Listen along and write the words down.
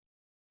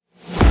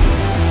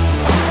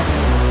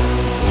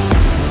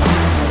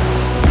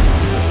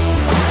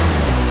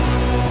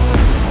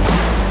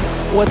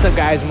What's up,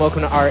 guys, and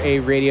welcome to RA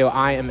Radio.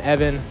 I am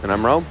Evan. And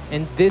I'm Rome.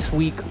 And this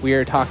week we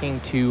are talking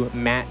to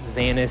Matt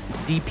Zanis,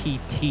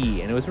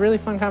 DPT, and it was a really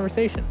fun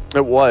conversation.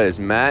 It was.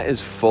 Matt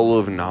is full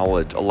of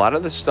knowledge. A lot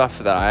of the stuff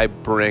that I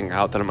bring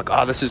out that I'm like,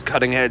 oh, this is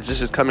cutting edge,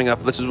 this is coming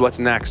up, this is what's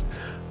next,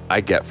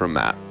 I get from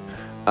Matt.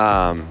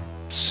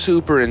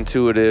 Super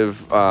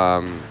intuitive,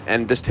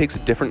 and just takes a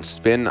different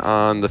spin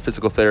on the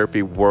physical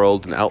therapy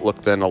world and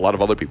outlook than a lot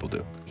of other people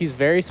do. He's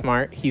very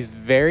smart. He's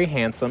very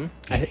handsome.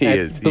 He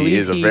is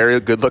a very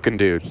good-looking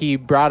dude. He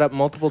brought up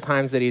multiple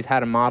times that he's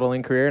had a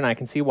modeling career, and I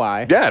can see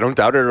why. Yeah, I don't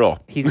doubt it at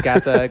all. He's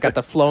got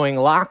the flowing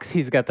locks.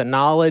 He's got the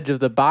knowledge of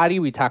the body.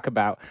 We talk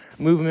about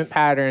movement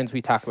patterns.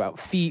 We talk about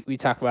feet. We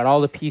talk about all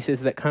the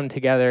pieces that come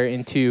together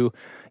into,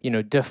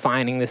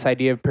 defining this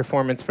idea of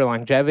performance for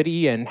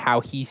longevity and how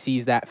he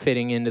sees that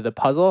fitting into the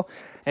puzzle.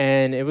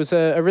 And it was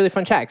a really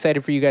fun chat.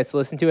 Excited for you guys to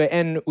listen to it.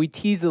 And we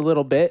teased a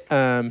little bit.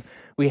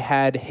 We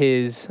had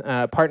his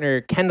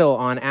partner Kendall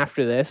on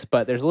after this,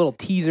 but there's a little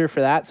teaser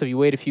for that. So if you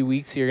wait a few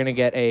weeks, you're going to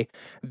get a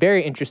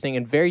very interesting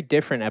and very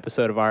different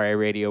episode of RA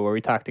Radio where we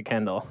talk to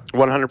Kendall.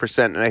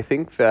 100%. And I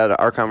think that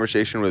our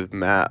conversation with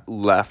Matt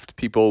left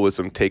people with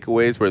some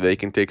takeaways where they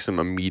can take some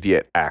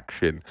immediate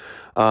action.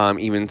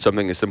 Even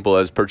something as simple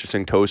as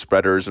purchasing toe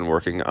spreaders and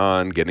working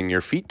on getting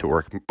your feet to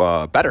work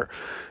better.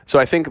 So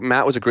I think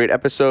Matt was a great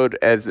episode.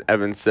 As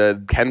Evan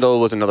said,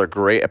 Kendall was another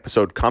great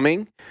episode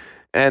coming.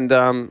 And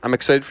I'm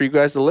excited for you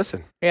guys to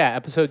listen. Yeah,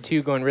 episode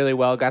 2 going really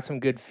well. Got some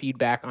good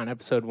feedback on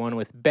episode 1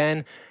 with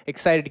Ben.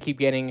 Excited to keep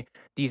getting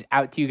these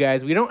out to you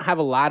guys. We don't have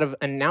a lot of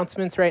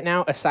announcements right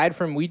now, aside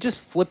from we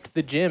just flipped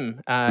the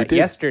gym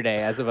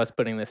yesterday as of us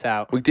putting this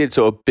out. We did.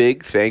 So a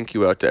big thank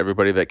you out to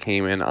everybody that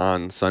came in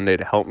on Sunday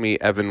to help me.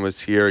 Evan was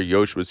here.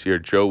 Yosh was here.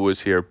 Joe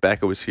was here.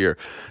 Becca was here.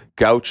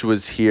 Gouch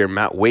was here.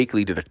 Matt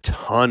Wakely did a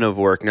ton of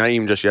work, not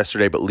even just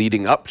yesterday, but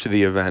leading up to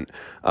the event.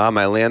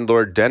 My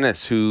landlord,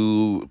 Dennis,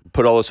 who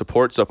put all the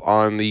support stuff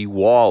on the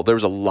wall. There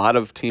was a lot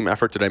of team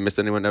effort. Did I miss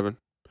anyone, Evan?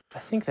 I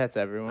think that's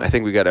everyone. I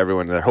think we got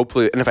everyone there.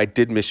 Hopefully, and if I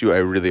did miss you, I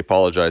really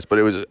apologize. But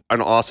it was an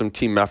awesome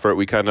team effort.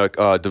 We kind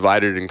of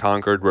divided and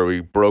conquered, where we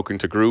broke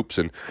into groups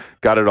and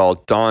got it all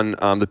done.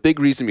 The big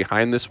reason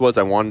behind this was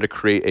I wanted to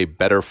create a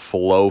better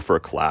flow for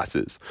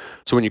classes.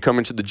 So when you come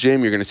into the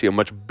gym, you're going to see a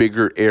much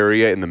bigger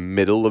area in the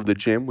middle of the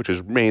gym, which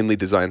is mainly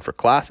designed for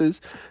classes.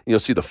 And you'll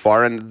see the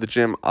far end of the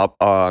gym up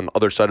on the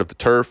other side of the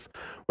turf,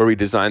 where we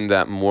designed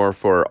that more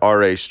for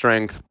RA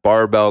strength,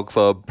 barbell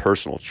club,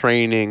 personal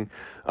training,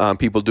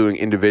 people doing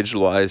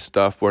individualized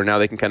stuff where now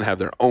they can kind of have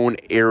their own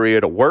area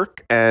to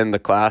work, and the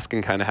class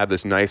can kind of have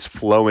this nice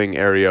flowing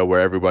area where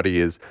everybody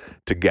is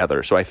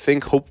together. So I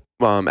hope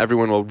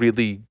everyone will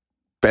really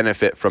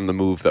benefit from the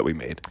move that we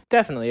made.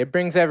 Definitely. It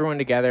brings everyone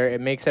together. It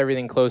makes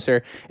everything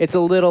closer. It's a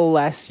little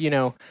less,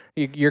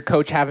 your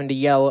coach having to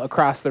yell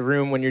across the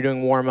room when you're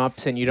doing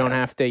warm-ups, and you don't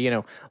have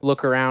to,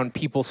 look around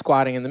people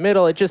squatting in the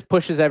middle. It just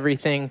pushes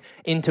everything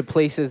into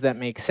places that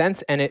make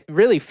sense, and it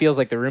really feels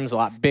like the room's a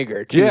lot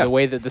bigger, too. Yeah. The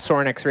way that the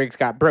Sorinex rigs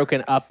got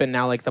broken up and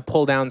now, the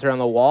pull-downs are on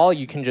the wall,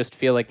 you can just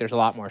feel like there's a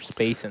lot more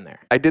space in there.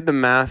 I did the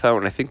math out,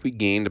 and I think we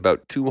gained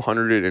about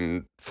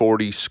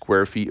 240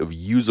 square feet of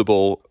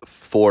usable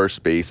floor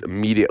space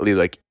immediately,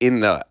 in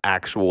the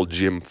actual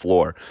gym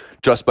floor.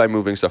 Just by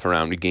moving stuff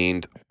around, we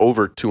gained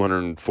over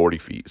 240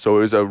 feet. So it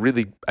was a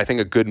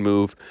good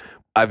move.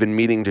 I've been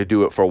meaning to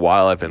do it for a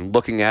while. I've been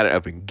looking at it.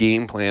 I've been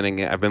game planning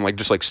it. I've been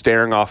just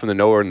staring off in the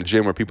nowhere in the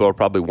gym where people are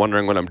probably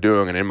wondering what I'm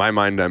doing. And in my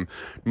mind, I'm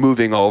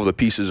moving all of the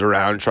pieces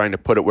around, trying to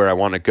put it where I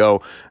want to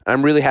go.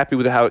 I'm really happy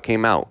with how it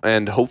came out.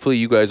 And hopefully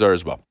you guys are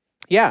as well.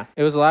 Yeah,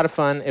 it was a lot of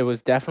fun. It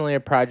was definitely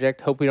a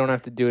project. Hope we don't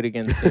have to do it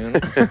again soon.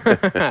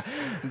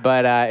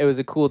 But it was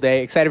a cool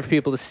day. Excited for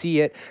people to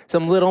see it.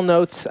 Some little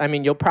notes. I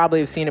mean, you'll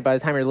probably have seen it by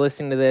the time you're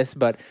listening to this,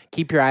 but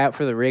keep your eye out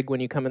for the rig when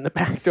you come in the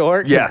back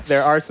door. Yes.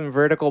 There are some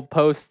vertical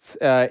posts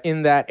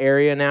in that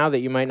area now that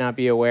you might not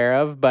be aware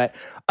of. But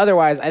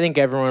otherwise, I think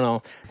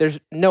there's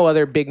no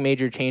other big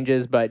major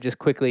changes, but just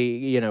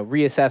quickly,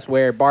 reassess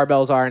where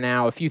barbells are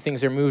now. A few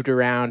things are moved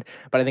around,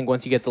 but I think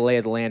once you get the lay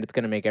of the land, it's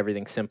going to make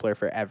everything simpler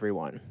for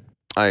everyone.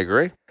 I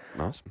agree.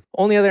 Awesome.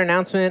 Only other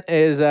announcement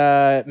is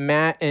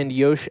Matt and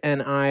Yosh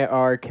and I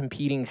are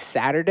competing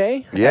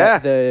Saturday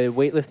at the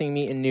weightlifting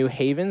meet in New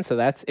Haven. So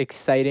that's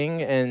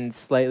exciting and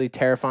slightly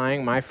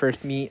terrifying. My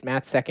first meet,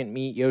 Matt's second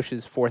meet,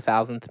 Yosh's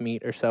 4,000th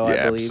meet or so, I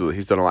believe. Absolutely.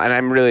 He's done a lot. And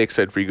I'm really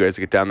excited for you guys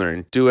to get down there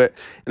and do it.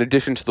 In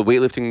addition to the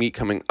weightlifting meet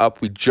coming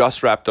up, we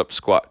just wrapped up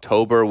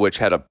Squattober, which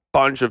had a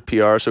bunch of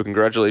PRs. So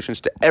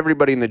congratulations to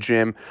everybody in the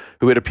gym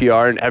who hit a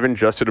PR. And Evan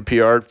just did a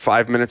PR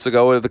 5 minutes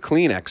ago with the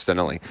clean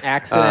accidentally.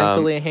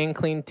 Hang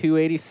clean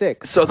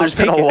 286. So there's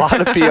been a lot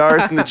of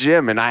PRs in the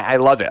gym, and I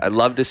love it. I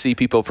love to see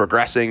people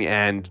progressing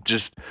and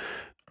just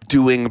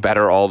doing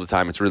better all the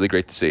time. It's really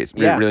great to see. It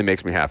really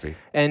makes me happy.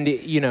 And,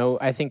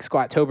 I think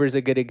Squattober is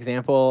a good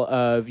example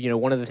of,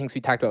 one of the things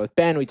we talked about with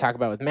Ben, we talked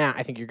about with Matt,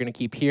 I think you're going to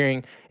keep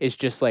hearing is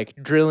just like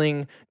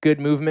drilling good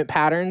movement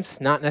patterns,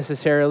 not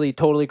necessarily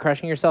totally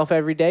crushing yourself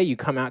every day. You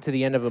come out to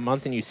the end of a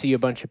month and you see a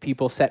bunch of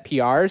people set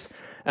PRs.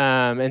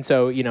 And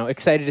so,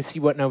 excited to see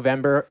what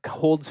November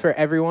holds for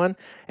everyone.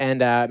 And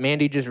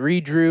Mandy just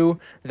redrew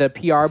the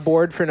PR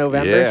board for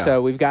November. Yeah.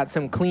 So we've got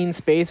some clean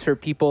space for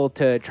people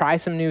to try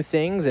some new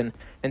things and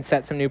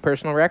set some new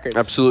personal records.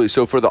 Absolutely.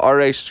 So for the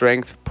RA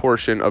strength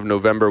portion of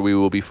November, we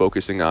will be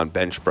focusing on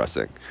bench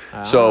pressing.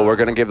 So we're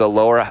going to give the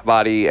lower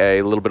body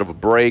a little bit of a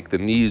break, the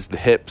knees, the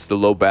hips, the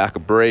low back a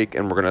break,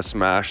 and we're going to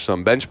smash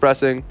some bench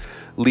pressing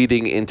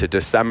leading into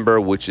December,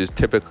 which is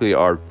typically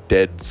our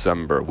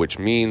Dead-cember, which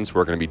means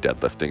we're going to be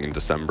deadlifting in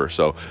December.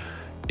 So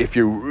if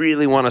you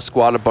really want to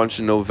squat a bunch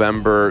in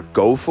November,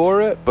 go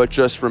for it. But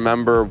just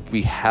remember,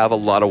 we have a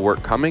lot of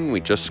work coming. We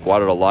just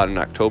squatted a lot in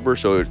October,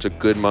 so it's a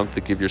good month to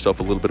give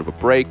yourself a little bit of a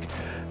break.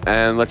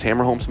 And let's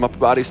hammer home some upper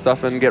body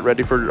stuff and get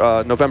ready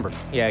for November.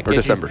 Yeah, or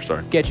December,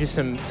 Get you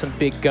some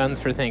big guns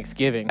for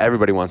Thanksgiving.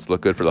 Everybody wants to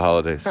look good for the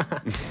holidays.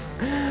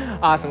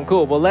 Awesome,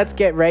 cool. Well, let's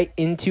get right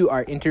into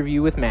our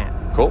interview with Matt.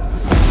 Cool.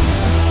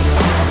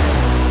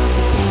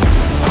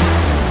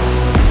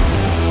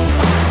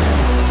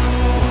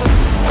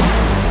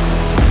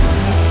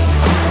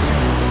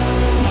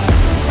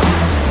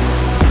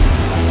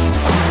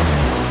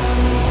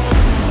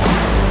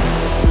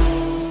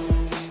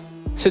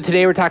 So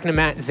today we're talking to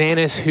Matt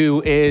Zanis,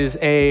 who is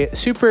a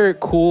super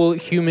cool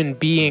human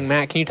being.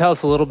 Matt, can you tell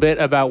us a little bit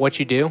about what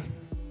you do?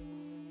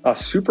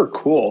 Super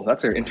cool.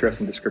 That's an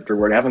interesting descriptor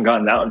word. I haven't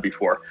gotten that one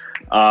before.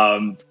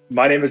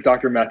 My name is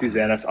Dr. Matthew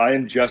Zanis. I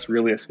am just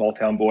really a small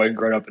town boy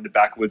growing up in the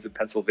backwoods of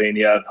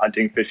Pennsylvania,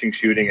 hunting, fishing,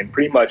 shooting, and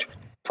pretty much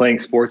playing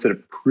sports at a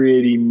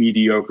pretty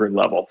mediocre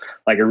level.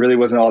 Like, it really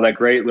wasn't all that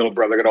great. Little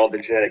brother got all the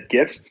genetic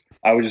gifts.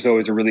 I was just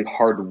always a really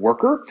hard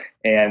worker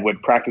and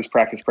would practice,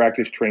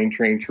 train,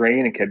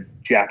 and kept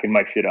jacking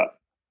my shit up.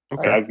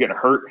 Okay. I was getting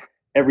hurt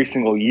every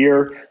single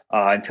year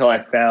until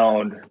I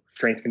found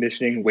strength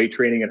conditioning, weight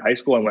training in high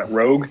school. I went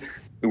rogue.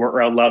 We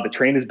weren't allowed to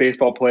train as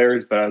baseball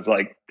players, but I was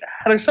like,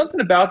 there's something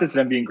about this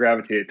that I'm being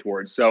gravitated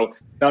towards. So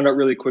found out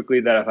really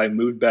quickly that if I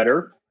moved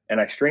better and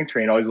I strength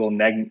trained, all these little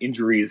nagging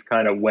injuries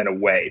kind of went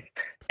away.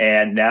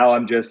 And now I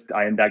am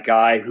that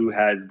guy who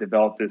has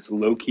developed this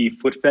low-key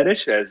foot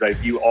fetish as I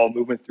view all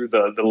movement through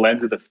the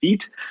lens of the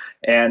feet,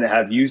 and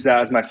have used that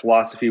as my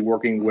philosophy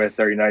working with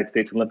our United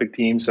States Olympic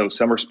team. So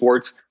summer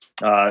sports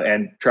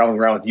and traveling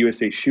around with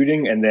USA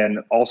Shooting, and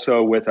then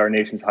also with our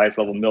nation's highest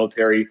level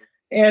military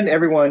and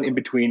everyone in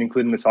between,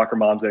 including the soccer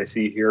moms that I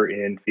see here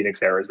in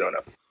Phoenix, Arizona.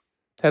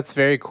 That's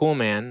very cool,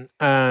 man.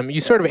 You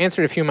sort of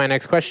answered a few of my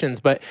next questions,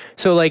 but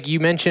so like you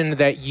mentioned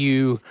that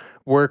you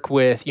work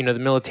with, the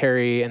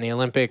military and the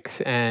Olympics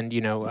and,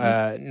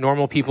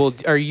 normal people.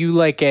 Are you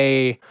like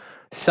a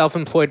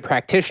self-employed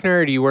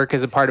practitioner? Do you work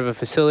as a part of a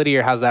facility,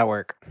 or how's that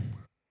work?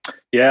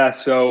 Yeah.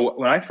 So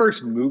when I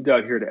first moved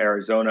out here to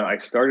Arizona, I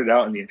started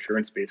out in the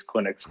insurance-based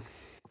clinics.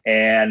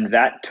 And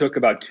that took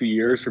about 2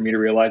 years for me to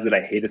realize that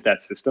I hated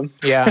that system.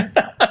 Yeah.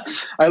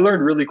 I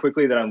learned really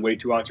quickly that I'm way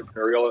too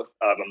entrepreneurial of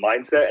a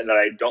mindset and that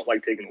I don't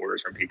like taking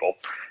orders from people.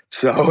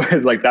 So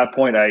it's like that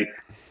point I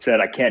said,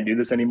 I can't do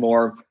this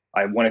anymore.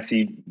 I want to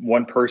see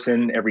one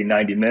person every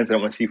 90 minutes. I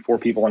don't want to see 4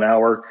 people an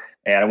hour.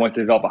 And I want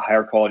to develop a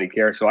higher quality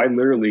care. So I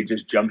literally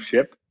just jumped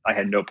ship. I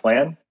had no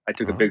plan. I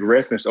took a big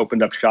risk and just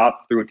opened up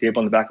shop, threw a table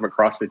in the back of a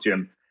CrossFit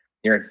gym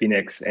here in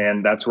Phoenix.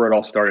 And that's where it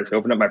all started. So I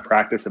opened up my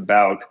practice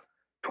about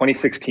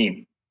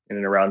 2016 in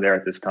and around there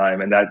at this time.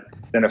 And that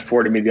then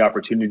afforded me the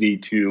opportunity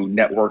to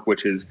network,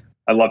 which is,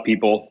 I love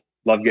people,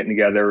 love getting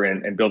together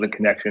and building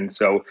connections.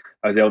 So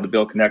I was able to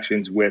build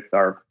connections with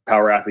our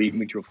power athlete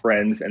mutual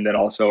friends, and then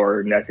also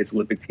our United States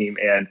Olympic team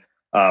and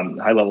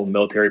high level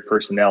military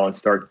personnel, and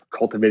start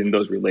cultivating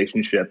those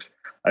relationships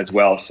as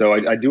well. So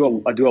I do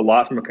a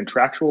lot from a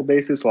contractual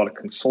basis, a lot of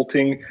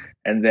consulting,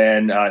 and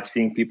then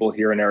seeing people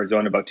here in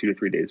Arizona about 2 to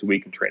 3 days a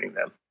week and training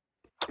them.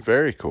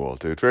 Very cool,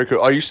 dude. Very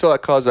cool. Are you still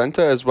at Causenta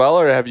as well,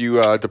 or have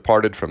you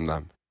departed from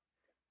them?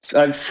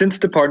 So I've since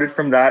departed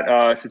from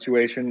that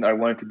situation. I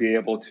wanted to be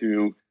able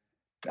to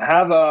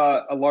have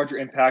a larger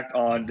impact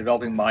on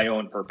developing my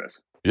own purpose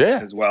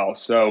as well.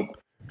 So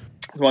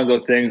it's one of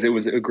those things. It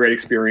was a great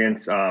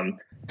experience,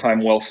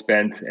 time well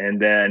spent. And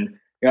then,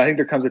 I think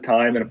there comes a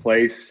time and a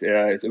place.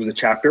 It was a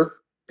chapter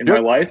in my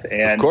life,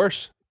 and of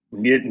course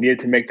needed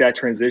to make that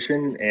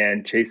transition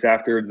and chase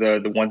after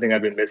the one thing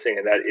I've been missing,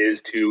 and that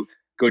is to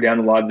go down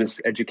a lot of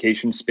this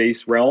education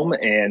space realm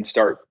and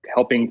start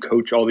helping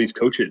coach all these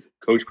coach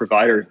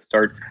providers,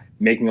 start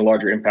making a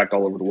larger impact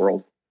all over the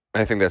world.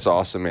 I think that's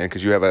awesome, man,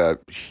 because you have a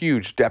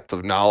huge depth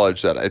of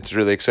knowledge that it's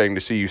really exciting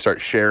to see you start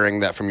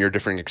sharing that from your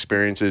different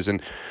experiences,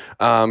 and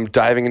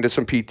diving into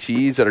some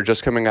PTs that are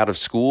just coming out of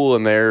school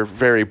and they're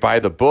very by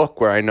the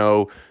book, where I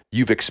know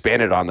you've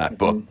expanded on that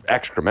book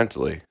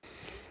exponentially.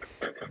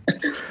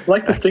 I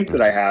like to think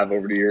that I have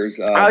over the years.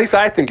 At least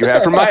I think you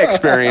have. From my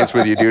experience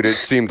with you, dude, it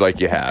seemed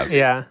like you have.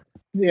 Yeah.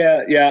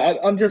 Yeah.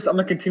 I'm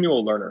a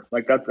continual learner.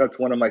 Like that's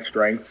one of my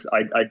strengths.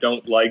 I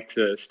don't like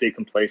to stay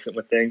complacent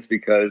with things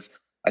because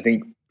I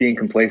think being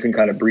complacent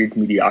kind of breeds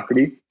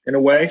mediocrity in a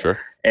way. Sure.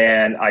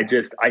 And I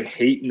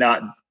hate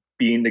not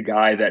being the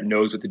guy that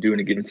knows what to do in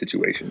a given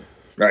situation.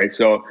 Right.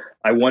 So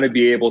I want to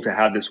be able to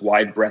have this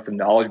wide breadth of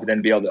knowledge, but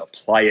then be able to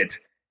apply it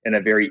in a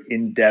very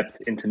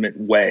in-depth, intimate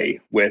way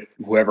with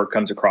whoever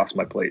comes across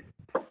my plate.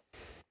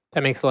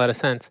 That makes a lot of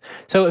sense.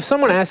 So if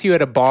someone asks you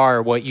at a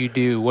bar what you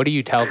do, what do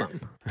you tell them?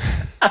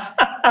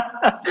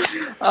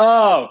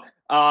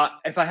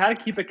 If I had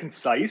to keep it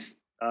concise,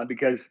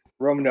 because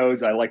Rome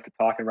knows I like to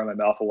talk and run my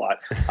mouth a lot.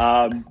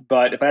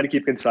 But if I had to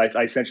keep it concise,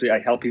 I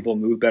help people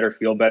move better,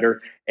 feel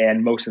better,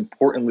 and most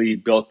importantly,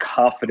 build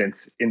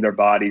confidence in their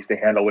bodies to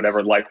handle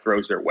whatever life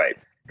throws their way.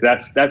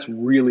 That's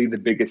really the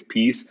biggest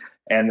piece,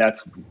 and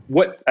that's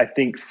what I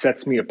think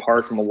sets me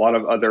apart from a lot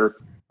of other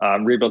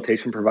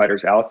rehabilitation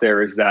providers out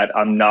there. Is that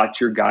I'm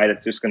not your guy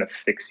that's just going to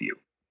fix you.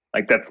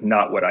 Like that's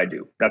not what I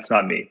do. That's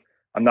not me.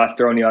 I'm not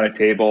throwing you on a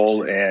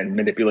table and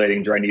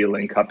manipulating, dry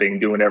needling, cupping,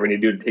 doing whatever you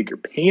need to do to take your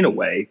pain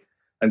away.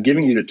 I'm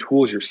giving you the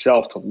tools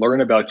yourself to learn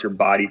about your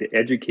body, to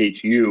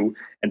educate you,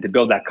 and to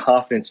build that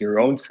confidence in your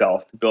own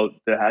self, to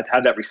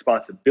have that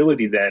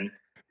responsibility then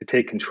to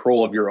take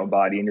control of your own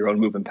body and your own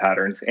movement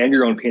patterns and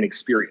your own pain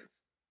experience.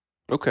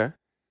 Okay.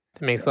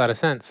 That makes a lot of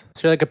sense.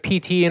 So you're like a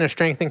PT and a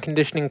strength and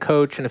conditioning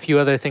coach and a few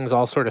other things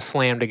all sort of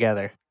slammed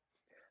together.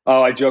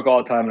 Oh, I joke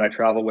all the time when I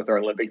travel with our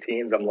Olympic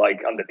teams. I'm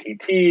the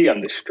PT,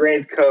 I'm the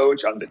strength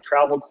coach, I'm the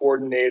travel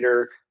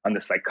coordinator, I'm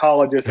the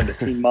psychologist, I'm the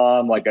team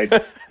mom. Like I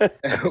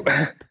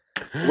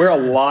wear a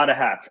lot of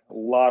hats, a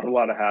lot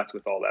of hats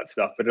with all that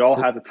stuff. But it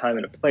all has a time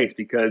and a place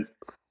because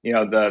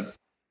the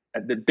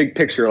big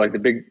picture, like the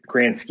big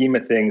grand scheme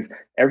of things,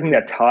 everything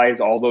that ties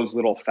all those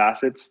little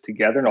facets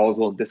together and all those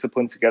little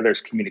disciplines together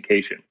is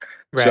communication.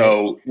 Right.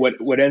 So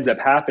what ends up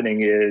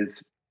happening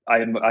is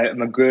I'm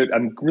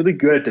really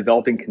good at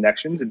developing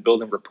connections and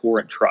building rapport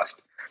and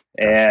trust.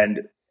 Gotcha.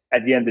 And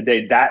at the end of the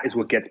day, that is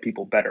what gets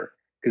people better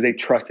because they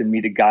trusted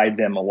me to guide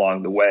them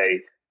along the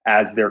way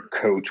as their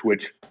coach,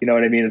 which, you know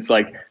what I mean? It's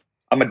like,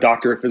 I'm a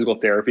doctor of physical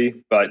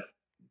therapy, but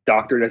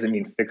doctor doesn't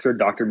mean fixer.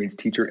 Doctor means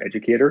teacher,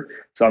 educator.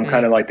 So I'm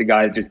kind of like the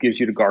guy that just gives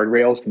you the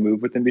guardrails to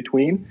move with in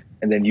between.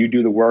 And then you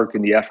do the work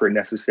and the effort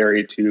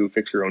necessary to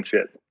fix your own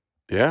shit.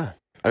 Yeah.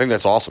 I think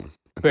that's awesome.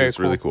 I think it's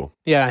really cool.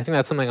 Yeah, I think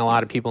that's something a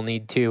lot of people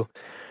need too.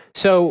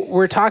 So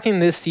we're talking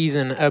this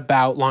season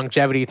about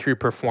longevity through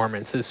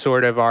performance is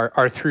sort of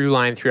our through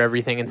line through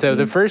everything. And so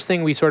the first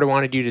thing we sort of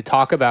wanted you to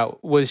talk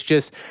about was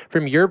just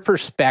from your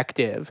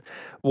perspective,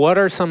 what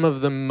are some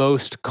of the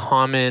most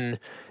common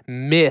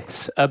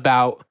myths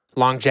about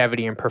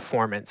longevity and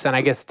performance? And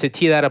I guess to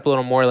tee that up a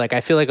little more, like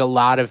I feel like a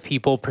lot of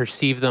people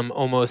perceive them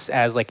almost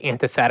as like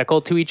antithetical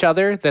to each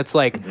other. That's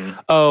like,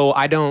 oh,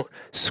 I don't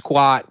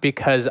squat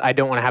because I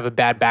don't want to have a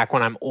bad back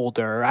when I'm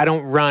older. Or I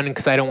don't run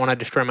because I don't want to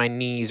destroy my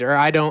knees. Or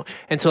I don't.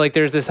 And so like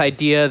there's this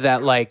idea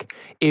that like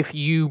if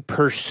you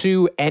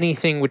pursue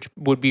anything which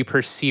would be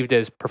perceived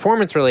as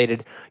performance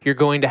related, you're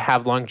going to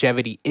have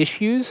longevity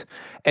issues.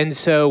 And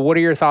so what are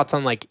your thoughts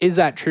on like, is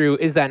that true?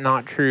 Is that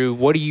not true?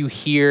 What do you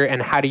hear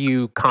and how do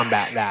you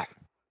combat that?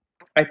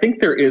 I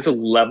think there is a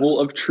level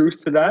of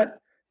truth to that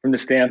from the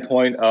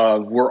standpoint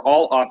of we're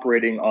all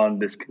operating on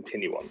this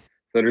continuum.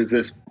 So there's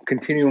this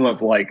continuum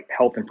of like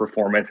health and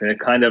performance, and it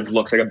kind of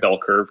looks like a bell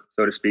curve,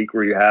 so to speak,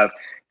 where you have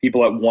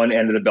people at one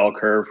end of the bell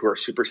curve who are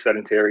super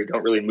sedentary,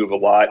 don't really move a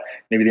lot.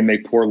 Maybe they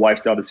make poor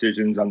lifestyle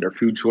decisions on their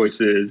food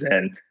choices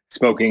and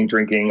smoking,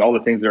 drinking, all the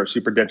things that are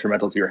super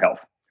detrimental to your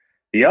health.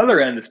 The other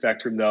end of the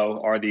spectrum,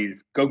 though, are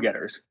these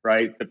go-getters,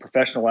 right? The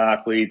professional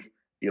athletes,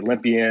 the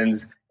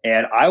Olympians,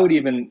 and I would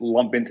even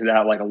lump into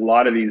that like a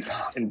lot of these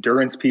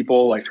endurance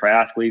people, like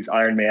triathletes,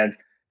 Ironmans,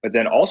 but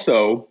then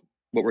also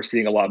what we're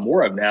seeing a lot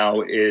more of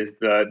now is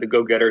the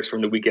go-getters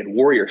from the weekend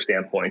warrior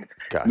standpoint,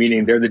 Gotcha.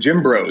 Meaning they're the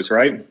gym bros,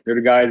 right? They're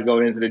the guys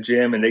going into the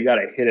gym and they got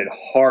to hit it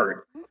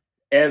hard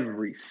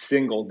every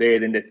single day.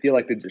 Then they feel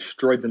like they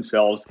destroyed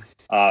themselves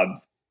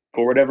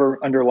for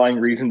whatever underlying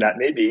reason that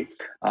may be.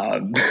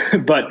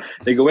 But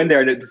they go in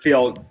there to be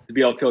able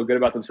to feel good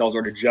about themselves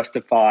or to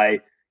justify,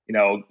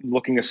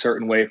 looking a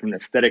certain way from an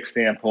aesthetic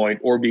standpoint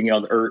or being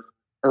able to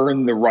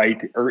earn the right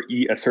to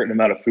eat a certain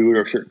amount of food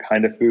or a certain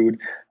kind of food.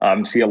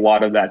 See a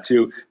lot of that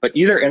too. But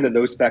either end of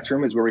those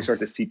spectrum is where we start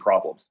to see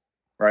problems,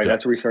 right? Yeah.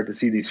 That's where we start to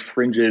see these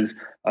fringes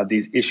of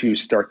these issues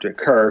start to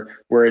occur.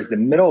 Whereas the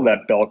middle of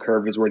that bell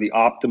curve is where the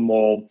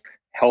optimal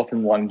health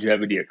and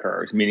longevity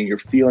occurs, meaning you're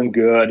feeling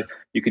good.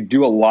 You could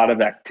do a lot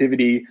of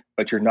activity,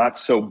 but you're not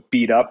so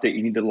beat up that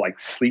you need to like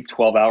sleep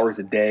 12 hours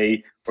a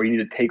day, or you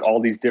need to take all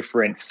these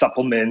different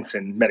supplements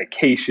and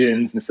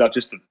medications and stuff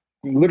just to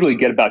literally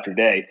get about your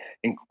day,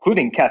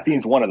 including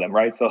caffeine's one of them,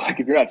 right? So like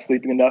if you're not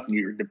sleeping enough and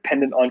you're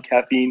dependent on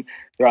caffeine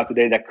throughout the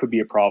day, that could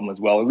be a problem as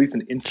well, at least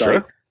an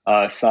insight.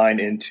 Sure. Sign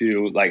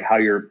into like how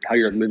you're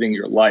living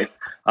your life.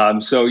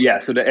 So to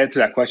answer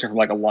that question from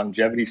like a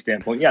longevity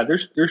standpoint, yeah,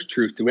 there's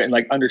truth to it, and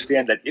like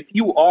understand that if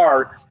you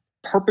are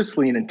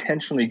purposely and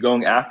intentionally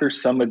going after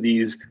some of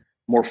these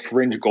more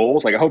fringe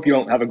goals. Like I hope you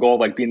don't have a goal of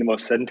like being the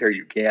most sedentary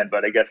you can,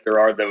 but I guess there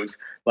are those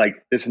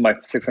like this is my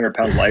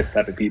 600-pound life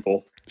type of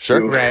people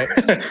Sure. who Right.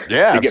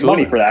 Yeah, they get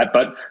money absolutely. for that.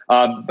 But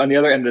on the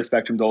other end of the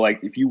spectrum, though, like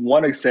if you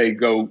want to say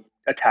go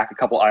attack a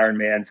couple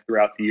Ironmans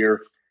throughout the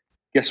year,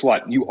 guess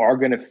what? You are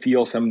going to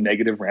feel some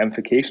negative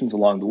ramifications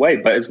along the way.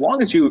 But as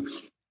long as you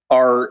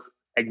are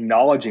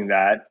acknowledging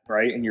that,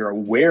 right, and you're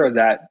aware of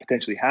that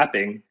potentially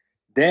happening,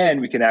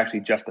 then we can actually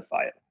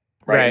justify it,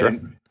 right?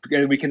 Right.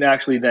 And we can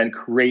actually then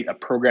create a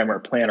program or a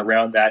plan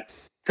around that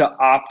to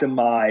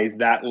optimize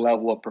that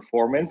level of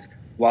performance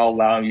while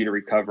allowing you to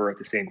recover at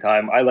the same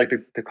time. I like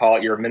to call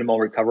it your minimal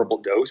recoverable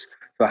dose.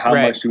 So how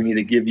Right. much do we need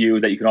to give you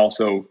that you can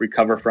also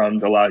recover from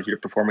that allows you to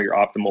perform at your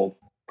optimal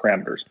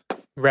parameters?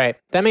 Right.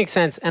 That makes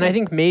sense. And I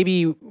think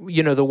maybe,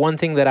 the one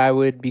thing that I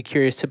would be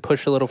curious to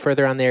push a little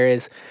further on there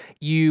is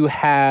you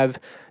have,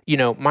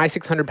 my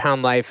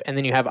 600-pound life, and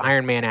then you have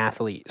Ironman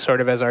athlete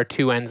sort of as our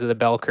two ends of the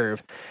bell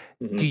curve.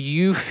 Do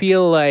you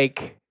feel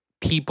like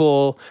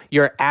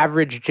your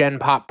average Gen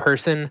Pop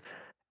person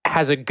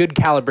has a good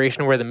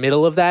calibration where the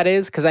middle of that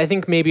is? Because I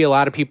think maybe a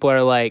lot of people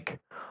are like,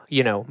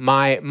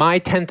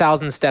 my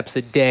 10,000 steps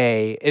a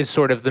day is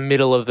sort of the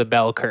middle of the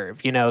bell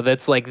curve.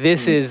 That's like,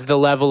 this is the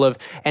level of,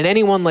 and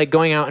anyone like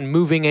going out and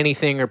moving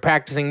anything or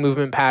practicing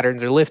movement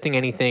patterns or lifting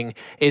anything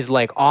is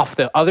like off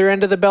the other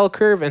end of the bell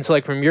curve. And so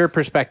like from your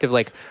perspective,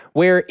 like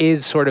where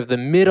is sort of the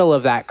middle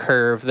of that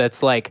curve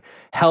that's like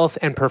health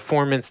and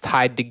performance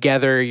tied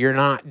together? You're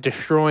not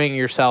destroying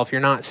yourself. You're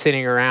not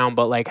sitting around,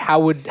 but like how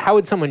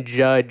would someone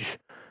judge,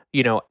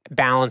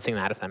 balancing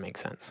that, if that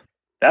makes sense?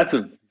 That's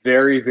a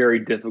very, very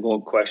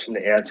difficult question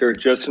to answer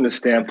just from the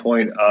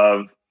standpoint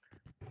of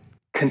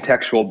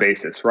contextual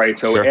basis, right?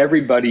 So Sure.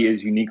 everybody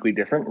is uniquely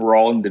different. We're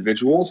all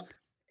individuals.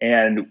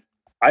 And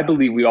I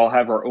believe we all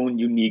have our own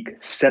unique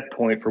set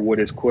point for what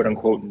is quote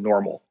unquote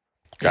normal.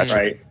 Gotcha.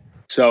 Right.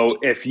 So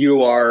if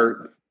you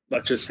are,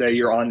 let's just say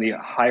you're on the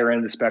higher end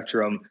of the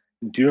spectrum,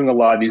 doing a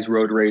lot of these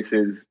road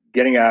races,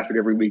 getting after it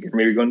every week, and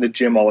maybe going to the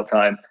gym all the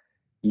time,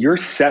 your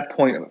set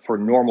point for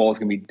normal is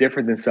going to be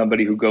different than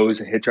somebody who goes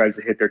and tries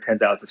to hit their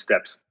 10,000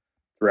 steps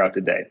throughout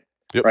the day.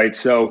 Yep. Right.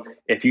 So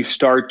if you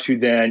start to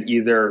then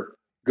either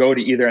go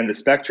to either end of the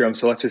spectrum,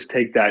 so let's just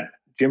take that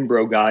gym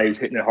bro guy who's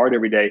hitting it hard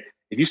every day.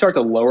 If you start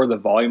to lower the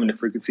volume and the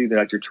frequency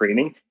that you're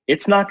training,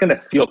 it's not going to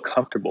feel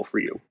comfortable for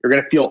you. You're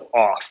going to feel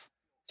off,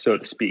 so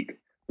to speak,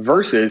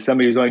 versus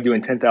somebody who's only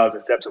doing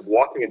 10,000 steps of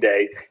walking a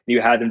day. And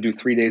you had them do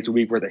 3 days a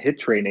week worth of HIIT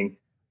training.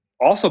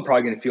 Also,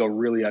 probably going to feel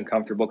really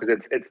uncomfortable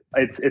because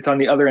it's on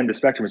the other end of the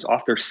spectrum. It's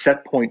off their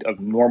set point of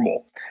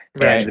normal,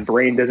 Right. and the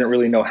brain doesn't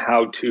really know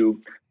how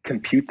to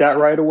compute that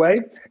right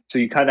away. So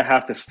you kind of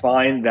have to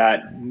find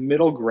that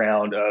middle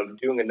ground of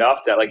doing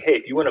enough that, like, hey,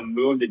 if you want to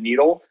move the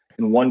needle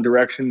in one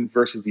direction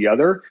versus the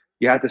other,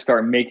 you have to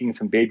start making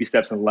some baby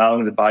steps and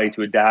allowing the body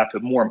to adapt,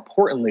 but more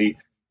importantly,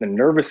 the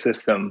nervous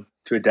system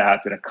to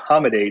adapt and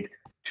accommodate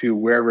to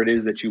wherever it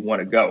is that you want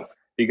to go.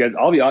 Because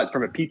I'll be honest,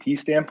 from a PT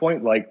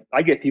standpoint, like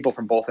I get people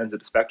from both ends of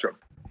the spectrum,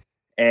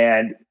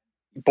 and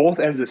both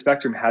ends of the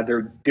spectrum had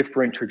their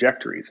different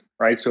trajectories,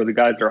 right? So the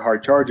guys that are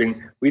hard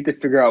charging, we have to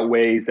figure out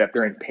ways that if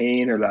they're in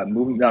pain or that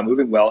not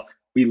moving well,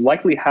 we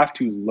likely have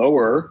to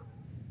lower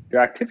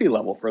their activity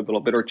level for a little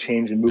bit or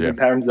change the movement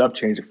patterns up,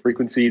 change the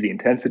frequency, the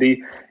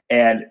intensity.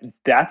 And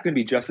that's going to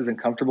be just as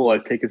uncomfortable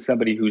as taking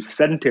somebody who's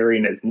sedentary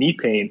and has knee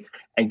pain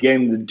and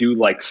getting them to do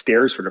like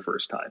stairs for the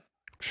first time.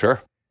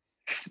 Sure.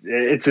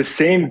 It's the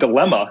same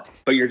dilemma,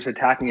 but you're just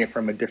attacking it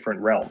from a different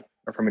realm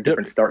or from a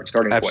different starting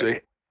Absolutely.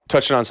 point.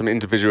 Touching on some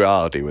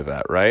individuality with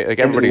that, right? Like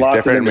everybody's lots of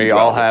different. And we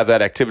all individuality. have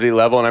that activity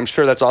level. And I'm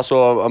sure that's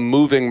also a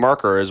moving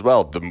marker as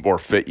well. The more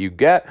fit you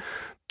get,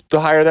 the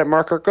higher that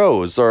marker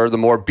goes, or the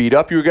more beat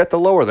up you get, the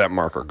lower that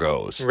marker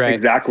goes. Right.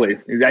 Exactly.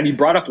 And you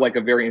brought up like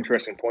a very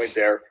interesting point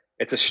there.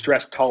 It's a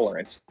stress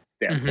tolerance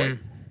standpoint.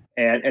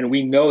 And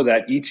we know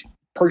that each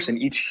person,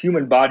 each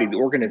human body, the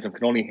organism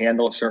can only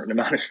handle a certain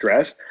amount of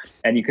stress.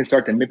 And you can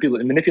start to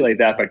manipulate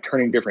that by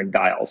turning different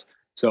dials.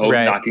 So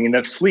not getting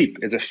enough sleep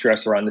is a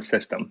stressor on the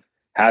system.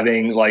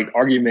 Having like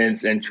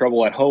arguments and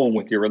trouble at home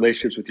with your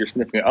relationships with your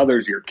significant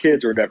others, your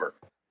kids or whatever.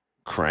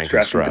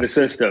 Stress. Into the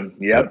system.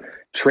 Yep.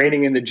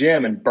 Training in the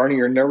gym and burning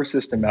your nervous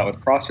system out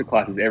with CrossFit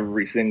classes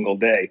every single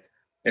day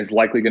is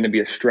likely going to be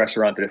a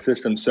stressor onto the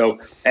system. So,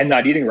 and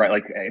not eating right,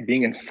 like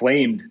being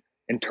inflamed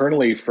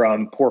internally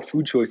from poor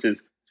food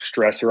choices,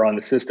 stressor on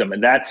the system.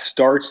 And that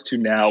starts to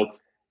now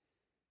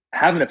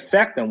have an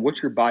effect on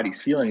what your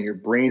body's feeling and your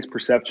brain's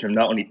perception of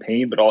not only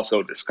pain, but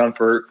also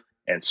discomfort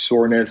and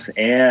soreness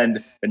and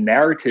the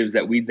narratives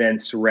that we then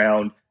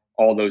surround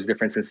all those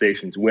different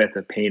sensations with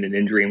of pain and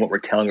injury and what we're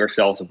telling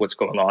ourselves of what's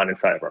going on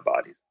inside of our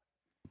bodies.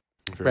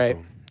 Right.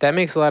 Cool. That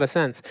makes a lot of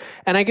sense.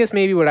 And I guess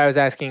maybe what I was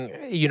asking,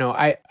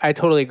 I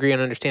totally agree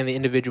and understand the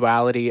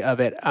individuality of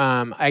it.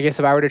 I guess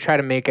if I were to try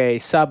to make a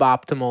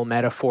suboptimal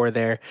metaphor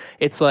there,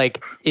 it's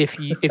like if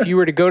you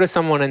were to go to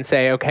someone and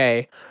say,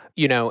 okay,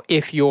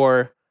 if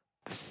you're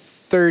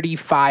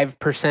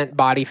 35%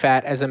 body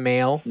fat as a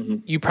male,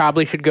 you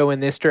probably should go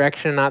in this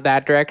direction, not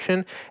that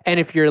direction. And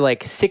if you're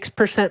like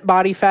 6%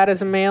 body fat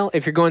as a male,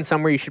 if you're going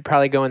somewhere, you should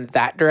probably go in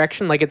that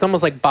direction. Like it's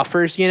almost like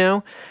buffers, you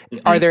know?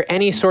 Are there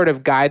any sort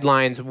of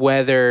guidelines,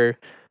 whether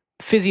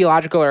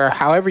physiological or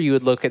however you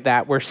would look at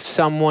that, where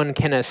someone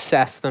can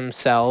assess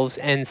themselves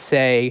and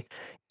say,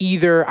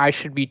 either I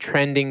should be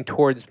trending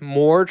towards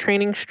more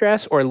training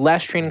stress or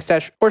less training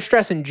stress or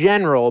stress in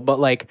general, but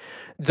like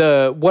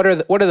what are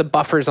the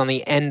buffers on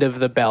the end of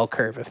the bell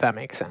curve, if that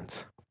makes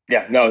sense?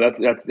 Yeah, no,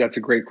 that's a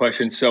great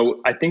question.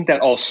 So I think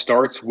that all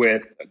starts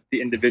with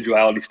the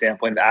individuality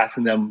standpoint of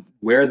asking them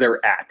where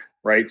they're at,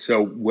 right?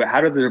 So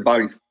how does their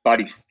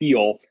body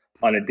feel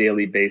on a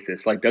daily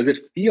basis? Like, does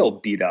it feel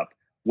beat up?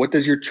 What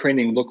does your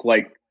training look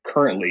like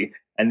currently?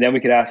 And then we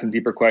could ask some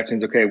deeper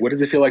questions. Okay, what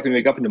does it feel like when you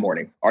wake up in the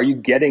morning? Are you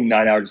getting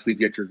 9 hours of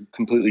sleep yet you're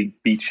completely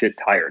beat shit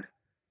tired,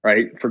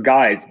 right? For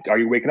guys, are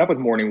you waking up with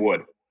morning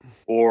wood?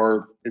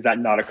 Or is that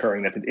not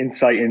occurring? That's an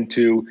insight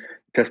into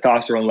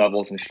testosterone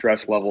levels and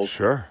stress levels.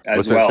 Sure.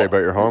 What's that say about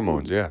your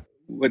hormones? Yeah.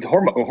 With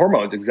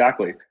hormones,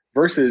 exactly.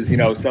 Versus,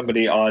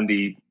 somebody on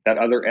that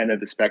other end of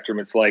the spectrum,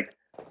 it's like,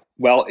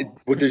 well,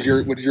 what does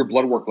your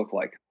blood work look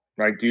like?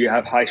 Right? Do you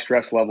have high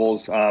stress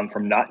levels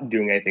from not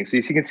doing anything? So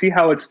you can see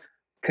how it's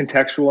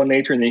contextual in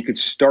nature, and then you could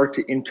start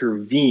to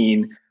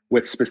intervene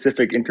with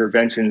specific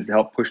interventions to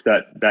help push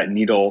that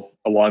needle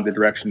along the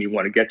direction you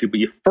want to get to. But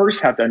you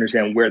first have to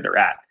understand where they're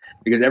at,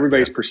 because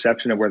everybody's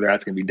perception of where they're at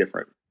is going to be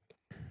different.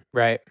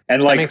 Right.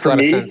 And like for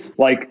me,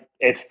 like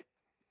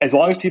as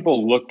long as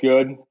people look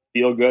good,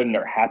 feel good, and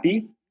they're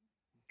happy,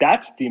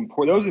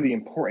 those are the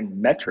important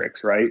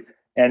metrics, right?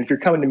 And if you're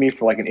coming to me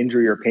for like an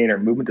injury or pain or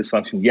movement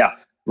dysfunction, yeah,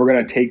 we're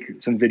going to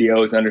take some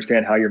videos and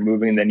understand how you're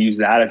moving, and then use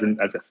that as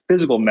a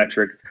physical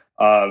metric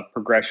of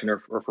progression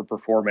or for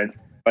performance.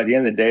 By the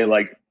end of the day,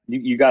 like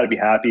you got to be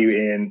happy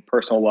in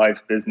personal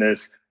life,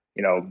 business,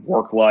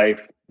 work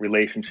life,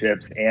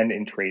 relationships, and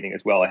in training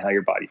as well, and how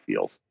your body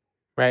feels.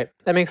 Right.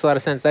 That makes a lot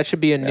of sense. That should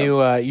be a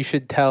new, you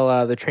should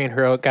tell the Train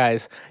Heroic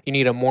guys, you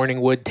need a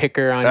morning wood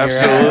ticker on your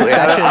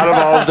session. Out of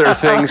all of their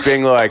things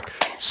being like,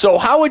 so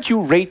how would you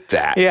rate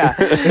that? Yeah.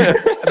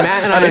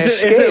 Matt and I,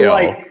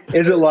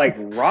 is it like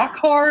rock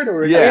hard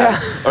or?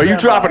 Are you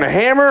dropping a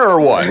hammer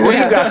or what? What do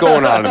you got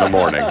going on in the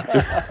morning?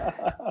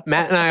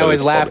 Matt and I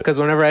always laugh because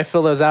whenever I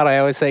fill those out, I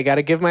always say, got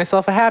to give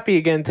myself a happy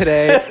again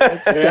today.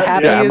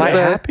 Am I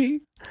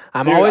happy?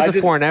 I'm always a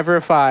 4, never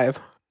a 5.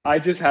 I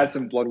just had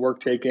some blood work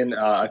taken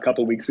a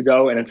couple weeks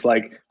ago, and it's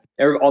like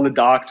all the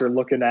docs are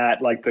looking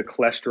at like the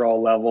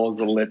cholesterol levels,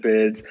 the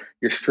lipids,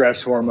 your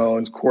stress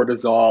hormones,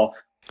 cortisol.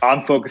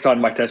 I'm focused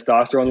on my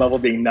testosterone level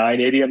being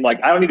 980. I'm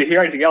like, I don't need to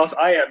hear anything else.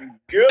 I am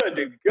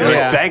good.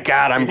 Yeah. Thank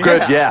God I'm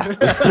good. Yeah.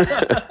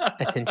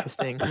 That's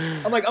interesting.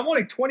 I'm like, I'm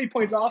only 20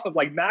 points off of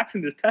like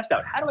maxing this test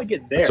out. How do I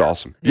get there? That's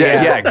awesome.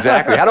 Yeah,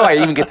 exactly. How do I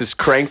even get this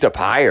cranked up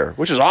higher?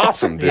 Which is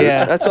awesome, dude.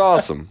 Yeah. That's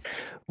awesome.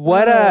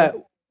 What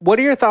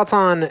are your thoughts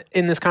on,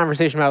 in this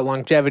conversation about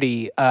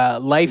longevity,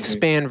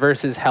 lifespan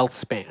versus health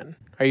span?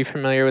 Are you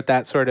familiar with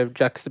that sort of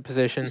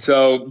juxtaposition?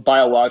 So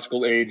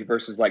biological age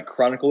versus like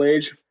chronicle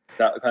age?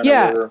 That kind of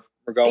where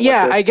we're going with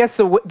this? I guess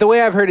the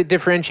way I've heard it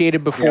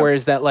differentiated before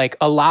is that like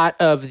a lot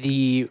of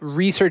the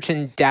research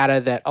and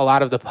data that a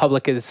lot of the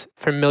public is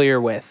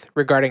familiar with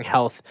regarding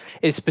health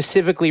is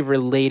specifically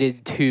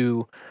related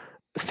to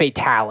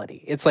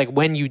fatality. It's like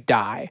when you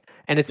die.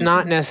 And it's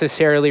not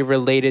necessarily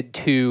related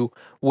to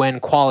when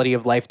quality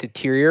of life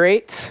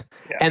deteriorates.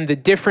 Yeah. And the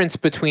difference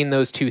between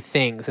those two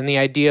things, and the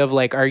idea of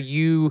like, are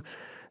you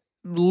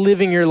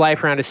living your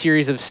life around a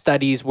series of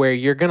studies where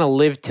you're going to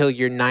live till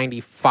you're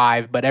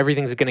 95, but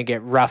everything's going to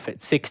get rough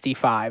at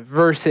 65,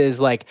 versus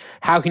like,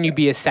 how can you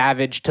be a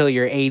savage till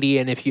you're 80,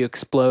 and if you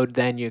explode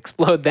then, just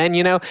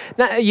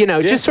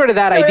sort of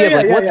that idea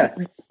of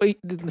like,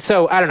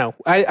 so I don't know.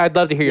 I'd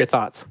love to hear your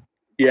thoughts.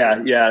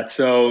 Yeah.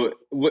 So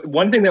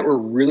one thing that we're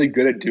really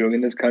good at doing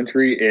in this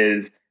country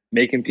is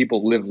making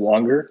people live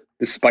longer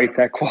despite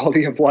that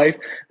quality of life.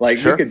 Like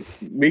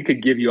we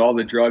could give you all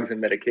the drugs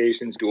and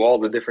medications, do all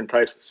the different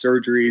types of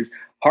surgeries,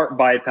 heart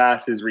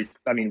bypasses,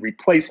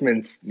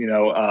 replacements,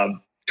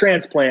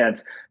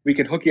 transplants. We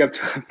can hook you up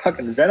to a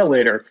fucking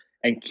ventilator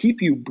and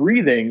keep you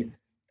breathing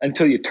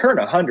until you turn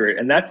 100.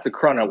 And that's the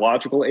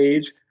chronological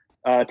age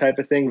type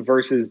of thing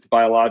versus the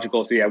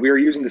biological. So we were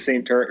using the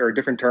same term or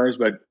different terms,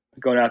 but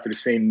going after the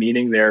same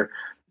meaning there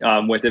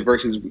with it,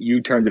 versus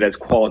you termed it as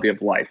quality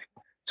of life.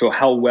 So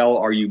how well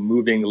are you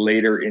moving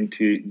later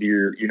into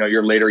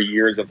your later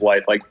years of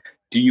life? Like,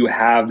 do you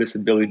have this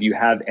ability? Do you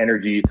have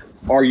energy?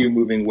 Are you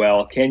moving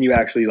well? Can you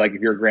actually, like, if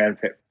you're a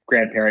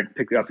grandparent,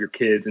 pick up your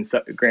kids and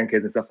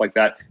grandkids and stuff like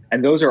that?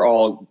 And those are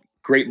all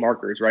great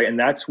markers, right? And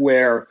that's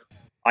where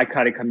I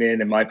kind of come in,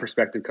 and my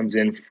perspective comes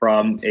in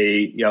from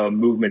a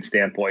movement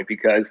standpoint,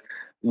 because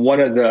one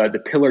of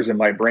the pillars in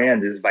my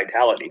brand is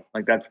vitality.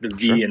 Like, that's the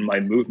V in my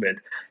movement.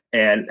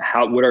 And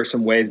what are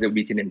some ways that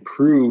we can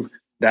improve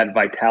that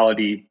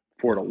vitality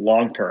for the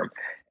long term?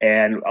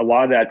 And a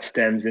lot of that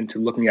stems into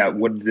looking at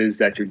what it is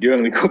that you're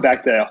doing. We go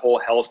back to that whole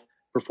health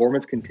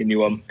performance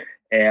continuum.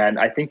 And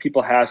I think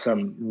people have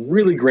some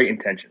really great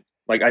intentions.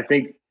 Like I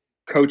think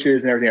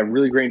coaches and everything have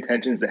really great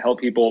intentions to help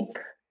people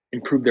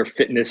improve their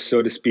fitness,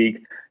 so to speak,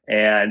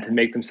 and to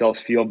make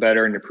themselves feel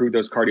better and improve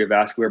those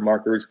cardiovascular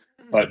markers.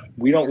 But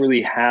we don't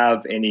really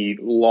have any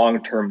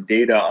long-term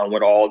data on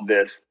what all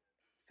this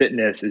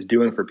fitness is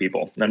doing for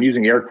people. And I'm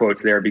using air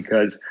quotes there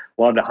because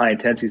a lot of the high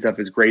intensity stuff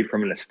is great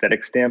from an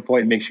aesthetic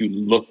standpoint. It makes you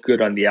look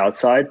good on the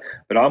outside,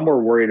 but I'm more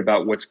worried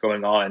about what's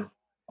going on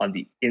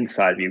the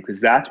inside of you,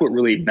 because that's what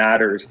really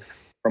matters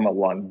from a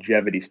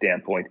longevity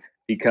standpoint,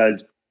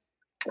 because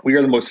we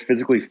are the most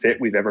physically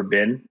fit we've ever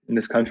been in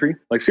this country.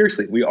 Like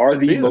seriously, we are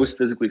the most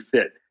physically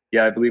fit.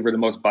 Yeah, I believe we're the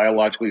most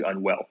biologically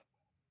unwell.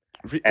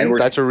 And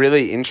that's a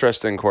really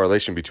interesting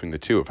correlation between the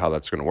two of how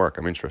that's going to work.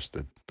 I'm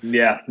interested.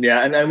 Yeah.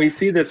 And we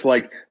see this,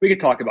 like, we could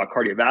talk about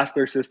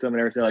cardiovascular system and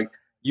everything. Like,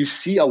 you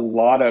see a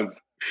lot of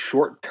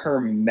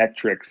short-term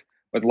metrics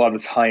with a lot of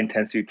this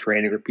high-intensity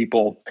training, where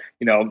people,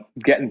 trying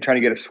to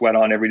get a sweat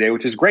on every day,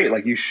 which is great.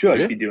 Like, you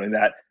should be doing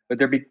that. But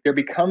there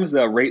becomes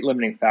a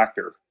rate-limiting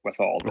factor with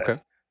all of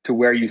this, to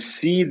where you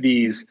see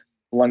these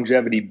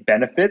longevity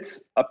benefits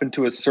up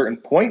into a certain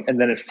point, and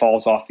then it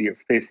falls off the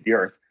face of the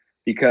earth.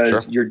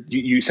 Because you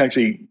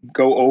essentially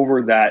go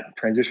over that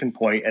transition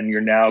point, and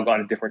you're now on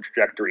a different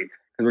trajectory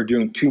because we're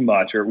doing too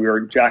much, or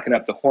we're jacking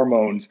up the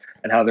hormones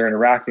and how they're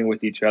interacting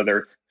with each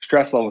other.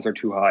 Stress levels are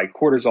too high.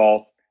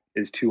 Cortisol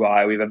is too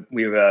high. We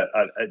have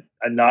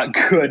a not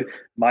good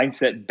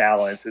mindset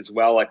balance as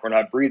well. Like, we're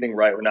not breathing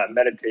right. We're not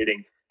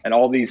meditating, and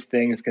all these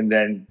things can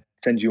then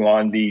send you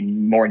on the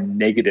more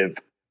negative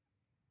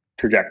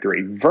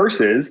trajectory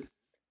versus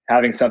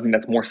having something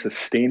that's more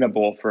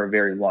sustainable for a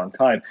very long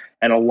time.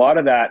 And a lot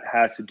of that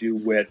has to do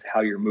with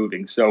how you're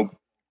moving. So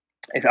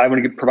if I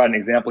want to provide an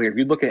example here, if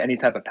you look at any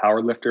type of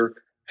power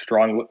lifter,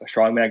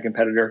 strongman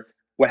competitor,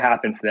 what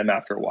happens to them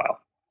after a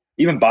while?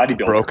 Even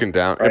bodybuilders.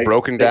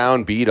 Broken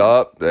down, beat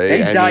up.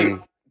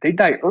 They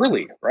die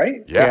early,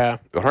 right? Yeah.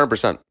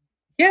 100%.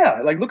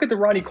 Yeah. Like, look at the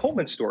Ronnie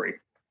Coleman story.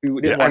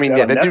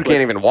 That dude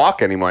can't even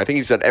walk anymore. I think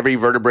he said every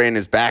vertebrae in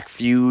his back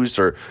fused,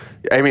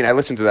 I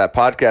listened to that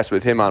podcast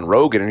with him on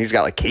Rogan, and he's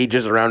got like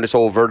cages around his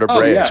whole vertebrae.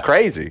 Oh, yeah. It's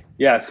crazy.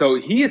 Yeah. So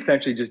he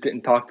essentially just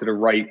didn't talk to the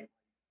right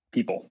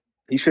people.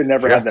 He should have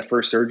never had that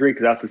first surgery,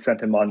 because that's what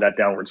sent him on that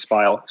downward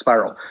spiral.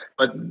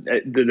 But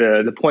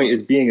the point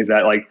is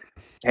that, like,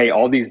 hey,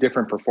 all these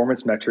different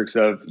performance metrics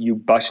of you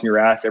busting your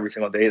ass every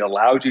single day, it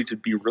allowed you to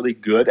be really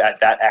good at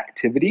that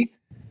activity.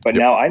 But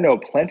now I know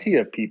plenty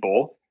of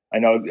people. I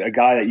know a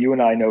guy that you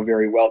and I know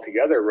very well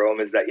together, Rome,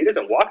 is that he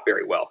doesn't walk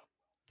very well.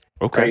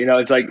 Okay.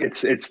 Right? It's like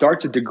it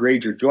starts to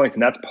degrade your joints,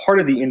 and that's part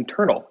of the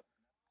internal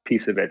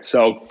piece of it.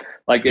 So,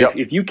 like,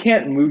 if you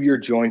can't move your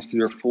joints to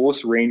their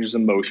fullest ranges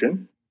of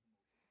motion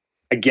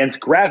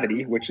against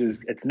gravity, which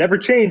is, it's never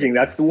changing,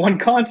 that's the one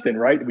constant,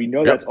 right? We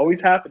know that's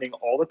always happening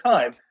all the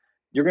time.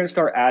 You're going to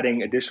start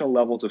adding additional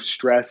levels of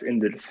stress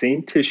into the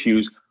same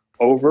tissues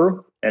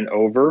over and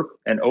over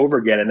and over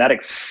again, and that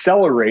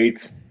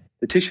accelerates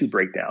the tissue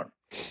breakdown.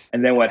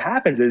 And then what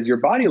happens is your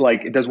body,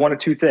 like, it does one of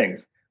two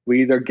things.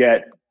 We either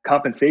get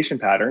compensation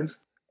patterns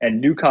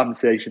and new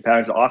compensation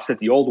patterns to offset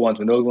the old ones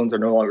when those ones are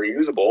no longer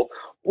usable,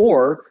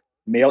 or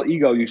male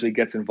ego usually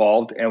gets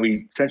involved, and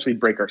we essentially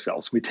break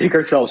ourselves. We take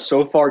ourselves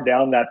so far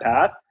down that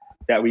path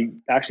that we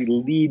actually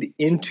lead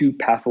into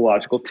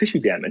pathological tissue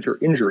damage or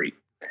injury.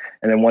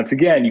 And then once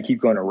again, you keep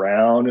going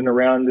around and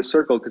around the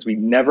circle, because we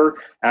never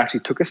actually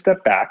took a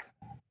step back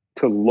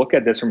to look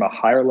at this from a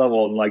higher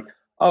level and, like,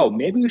 oh,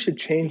 maybe we should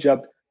change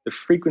up the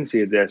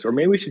frequency of this, or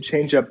maybe we should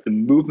change up the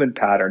movement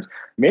patterns.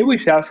 Maybe we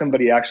should have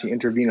somebody actually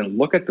intervene and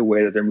look at the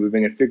way that they're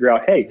moving and figure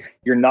out, hey,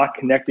 you're not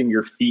connecting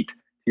your feet to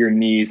your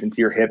knees and to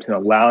your hips and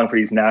allowing for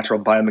these natural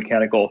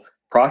biomechanical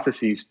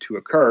processes to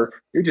occur.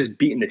 You're just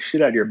beating the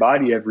shit out of your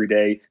body every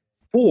day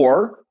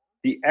for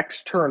the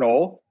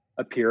external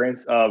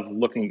appearance of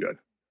looking good.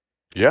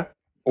 Yeah.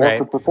 Or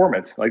for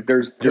performance. Like,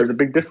 there's a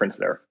big difference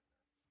there.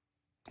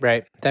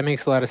 Right. That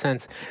makes a lot of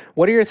sense.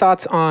 What are your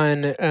thoughts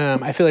on,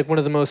 I feel like one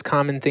of the most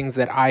common things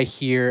that I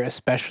hear,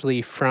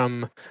 especially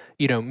from,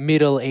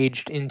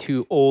 middle-aged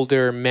into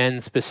older men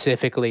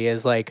specifically,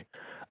 is like,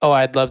 oh,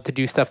 I'd love to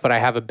do stuff, but I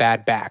have a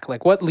bad back.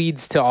 Like, what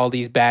leads to all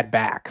these bad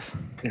backs?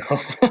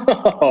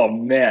 Oh,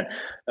 man.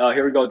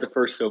 Here we go with the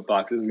first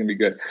soapbox. This is going to be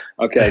good.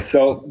 Okay,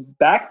 so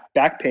back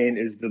pain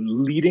is the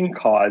leading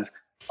cause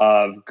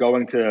of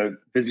going to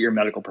visit your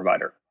medical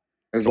provider.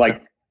 There's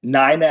like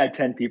 9 out of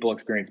 10 people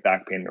experience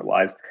back pain in their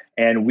lives,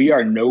 and we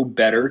are no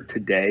better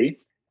today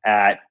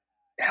at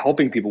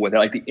helping people with it.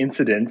 Like, the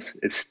incidence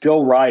is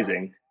still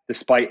rising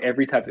despite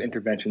every type of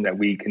intervention that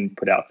we can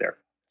put out there.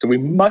 So we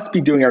must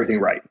be doing everything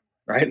right.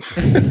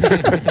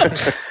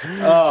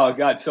 Oh,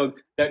 God. So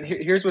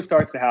here's what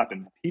starts to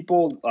happen.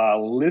 People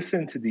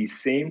listen to these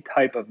same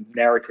type of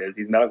narratives,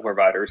 these medical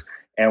providers,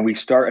 and we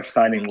start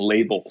assigning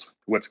labels to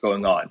what's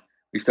going on.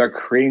 We start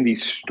creating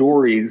these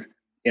stories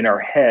in our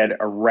head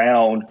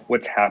around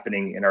what's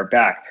happening in our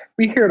back.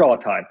 We hear it all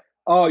the time.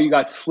 Oh, you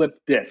got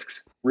slipped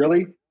discs.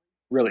 Really?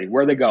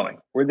 Where are they going?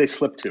 Where did they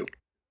slip to?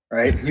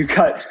 Right? You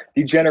got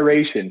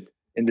degeneration.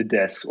 in the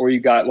discs, or you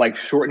got like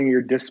shortening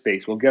your disc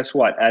space. Well, guess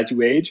what? As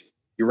you age,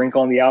 you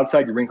wrinkle on the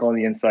outside, you wrinkle on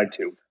the inside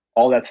too.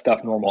 All that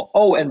stuff normal.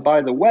 Oh, and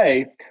by the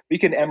way, we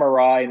can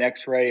MRI and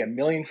X-ray a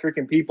million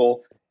freaking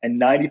people, and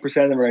 90%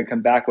 of them are going to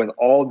come back with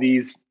all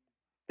these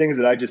things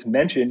that I just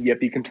mentioned, yet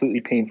be completely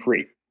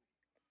pain-free.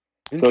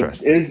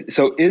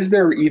 So is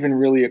there even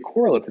really a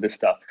correlate to this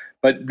stuff?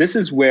 But this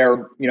is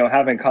where,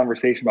 having a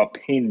conversation about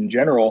pain in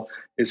general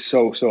is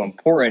so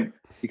important,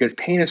 because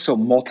pain is so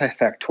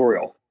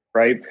multifactorial,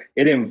 right?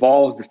 It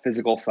involves the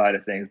physical side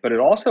of things, but it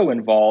also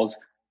involves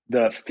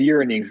the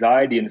fear and the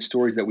anxiety and the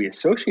stories that we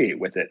associate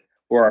with it,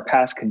 or our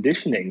past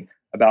conditioning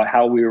about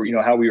how we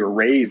were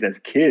raised as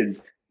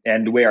kids,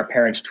 and the way our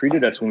parents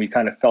treated us when we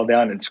kind of fell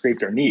down and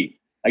scraped our knee.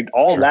 Like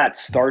all that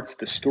starts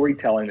the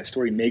storytelling, the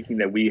story making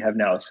that we have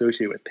now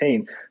associated with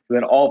pain. So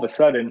then all of a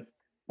sudden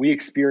we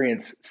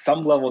experience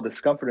some level of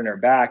discomfort in our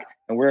back,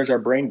 and where does our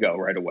brain go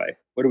right away?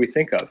 What do we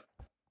think of?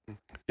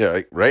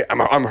 Yeah, right.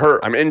 I'm hurt.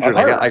 I'm injured.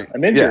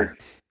 I'm injured.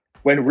 Yeah.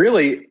 When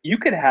really you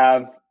could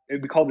have,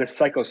 we call this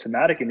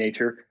psychosomatic in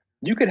nature.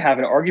 You could have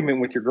an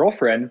argument with your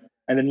girlfriend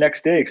and the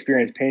next day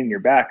experience pain in your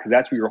back because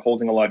that's where you're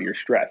holding a lot of your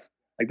stress.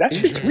 Like that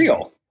shit's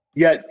real.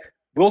 Yet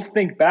we'll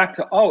think back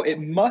to, it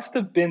must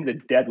have been the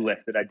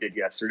deadlift that I did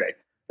yesterday.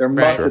 There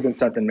must have been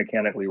something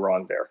mechanically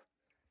wrong there.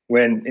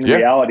 When in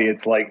reality,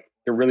 it's like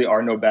there really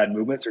are no bad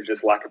movements, or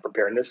just lack of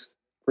preparedness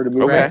for the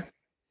movements. Okay.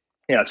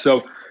 Yeah.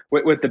 So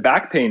with the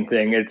back pain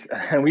thing,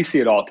 and we see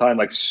it all the time,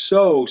 like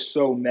so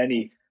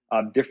many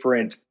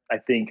different, I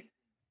think,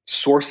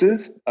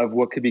 sources of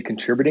what could be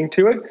contributing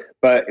to it.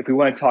 But if we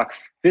want to talk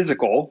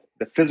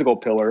the physical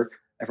pillar,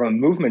 and from a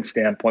movement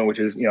standpoint, which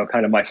is,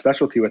 kind of my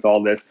specialty with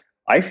all this,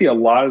 I see a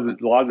lot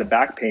of the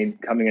back pain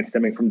coming and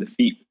stemming from the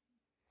feet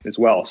as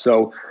well.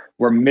 So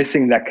we're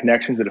missing that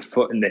connection to the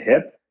foot and the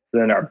hip. So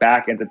then our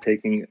back ends up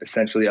taking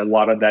essentially a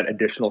lot of that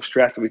additional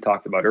stress that we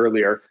talked about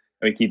earlier.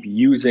 And we keep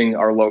using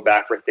our low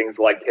back for things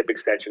like hip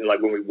extension,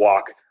 like when we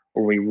walk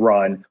or we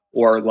run,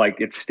 or like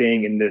it's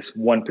staying in this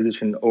one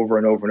position over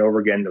and over and over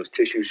again. Those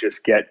tissues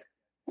just get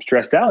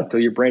stressed out until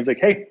your brain's like,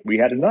 hey, we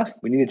had enough.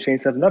 We need to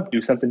change something up,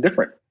 do something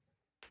different.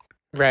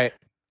 Right.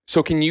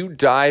 So can you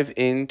dive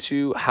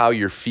into how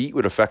your feet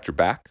would affect your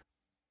back?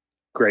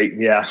 Great,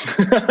 yeah.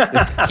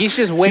 He's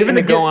just waiting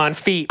to go on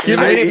feet. The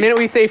minute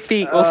we say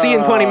feet, we'll see you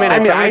in 20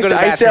 minutes.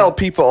 I tell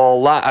people a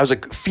lot. I was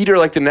like, feet are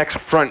like the next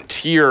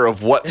frontier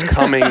of what's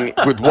coming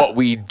with what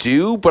we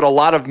do. But a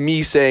lot of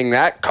me saying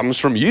that comes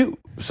from you.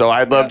 So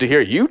I'd love to hear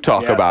you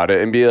talk about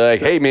it and be like,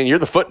 hey, man, you're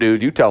the foot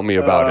dude. You tell me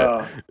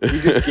about it.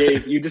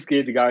 You just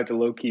gave the guy with the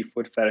low-key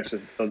foot fetish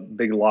a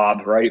big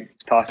lob, right?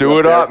 Do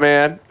it up,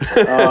 man.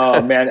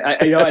 Oh, man.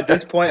 At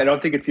this point, I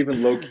don't think it's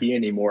even low-key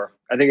anymore.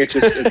 I think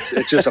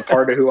it's just a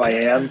part of who I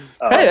am.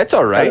 Hey, that's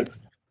all right.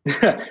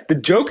 The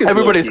joke is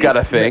everybody's got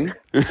a thing.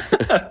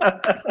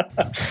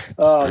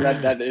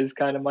 That is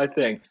kind of my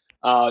thing.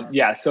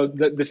 So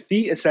the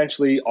feet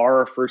essentially are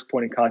our first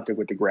point of contact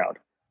with the ground.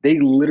 They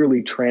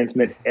literally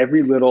transmit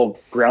every little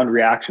ground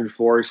reaction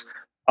force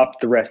up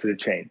the rest of the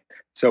chain.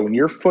 So when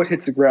your foot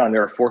hits the ground,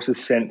 there are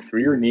forces sent through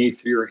your knee,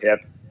 through your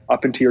hip,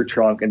 up into your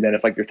trunk, and then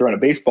if like you're throwing a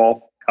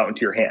baseball, out into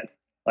your hand.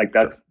 Like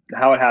that's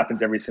how it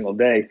happens every single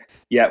day.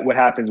 Yet what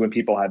happens when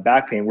people have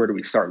back pain? Where do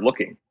we start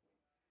looking?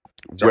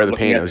 Where the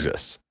pain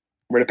exists.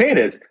 Where the pain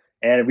is.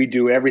 And we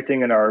do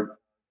everything in our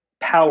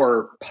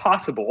power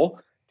possible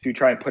to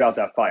try and put out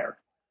that fire,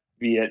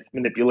 be it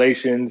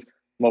manipulations,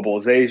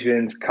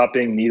 mobilizations,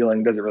 cupping,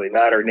 needling, doesn't really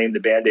matter. Name the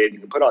Band-Aid you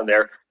can put on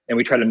there, and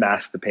we try to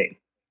mask the pain,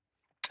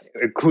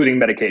 including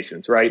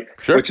medications, right?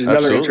 Sure, which is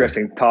another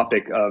interesting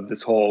topic of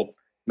this whole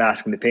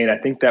masking the pain. I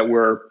think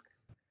we're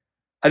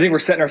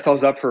setting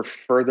ourselves up for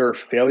further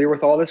failure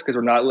with all this because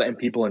we're not letting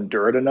people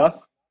endure it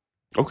enough.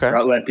 Okay. We're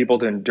not letting people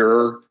to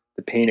endure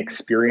the pain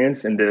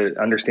experience and to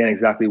understand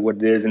exactly what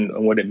it is and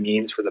what it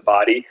means for the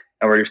body.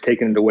 And we're just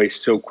taking it away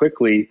so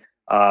quickly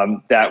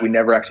that we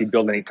never actually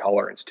build any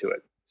tolerance to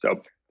it.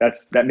 So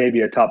that may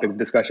be a topic of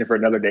discussion for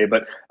another day.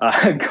 But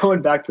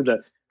going back to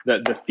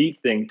the feet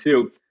thing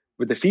too,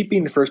 with the feet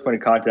being the first point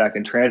of contact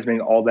and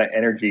transmitting all that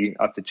energy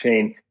up the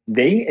chain,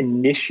 they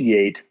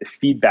initiate the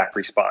feedback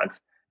response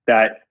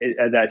that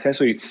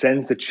essentially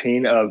sends the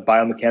chain of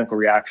biomechanical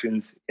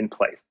reactions in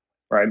place,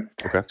 right?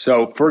 Okay.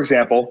 So, for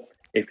example,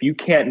 if you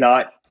can't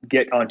not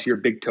get onto your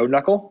big toe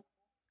knuckle,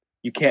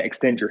 you can't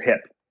extend your hip,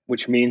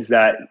 which means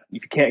that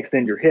if you can't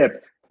extend your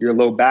hip, your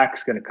low back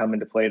is going to come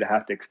into play to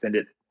have to extend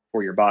it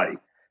for your body,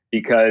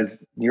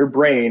 because your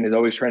brain is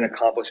always trying to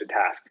accomplish a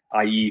task,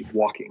 i.e.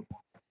 walking.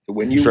 So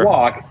when you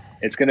walk,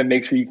 it's going to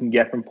make sure you can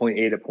get from point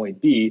A to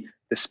point B,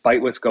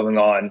 despite what's going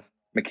on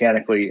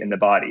mechanically in the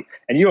body.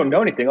 And you don't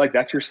know anything, like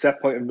that's your set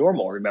point of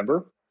normal,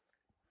 remember?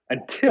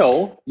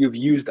 Until you've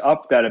used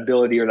up that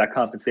ability or that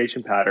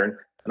compensation pattern,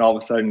 and all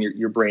of a sudden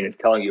your brain is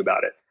telling you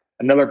about it.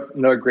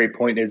 Another great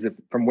point is if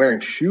from wearing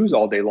shoes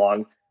all day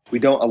long, we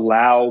don't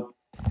allow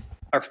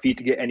our feet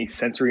to get any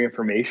sensory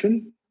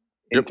information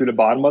in through the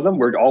bottom of them,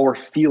 where all we're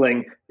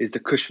feeling is the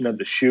cushion of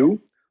the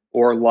shoe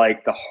or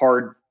like the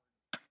hard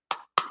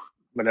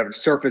whatever the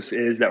surface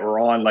is that we're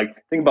on.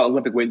 Like think about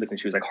Olympic weightlifting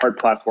shoes, like hard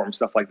platforms,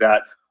 stuff like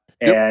that.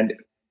 Yep. And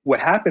what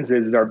happens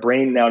is our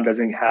brain now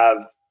doesn't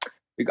have,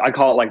 I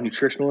call it like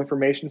nutritional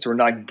information. So we're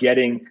not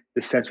getting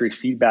the sensory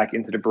feedback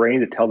into the brain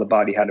to tell the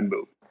body how to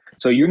move.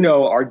 So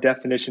our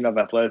definition of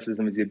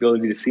athleticism is the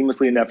ability to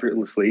seamlessly and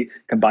effortlessly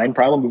combine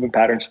primal movement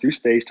patterns through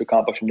space to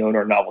accomplish a known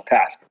or novel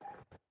task.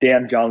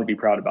 Damn, John would be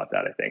proud about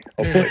that, I think,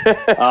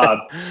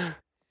 hopefully.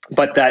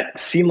 But that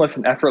seamless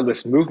and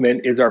effortless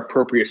movement is our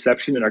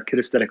proprioception and our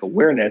kinesthetic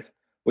awareness,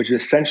 which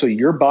is essentially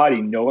your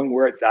body knowing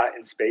where it's at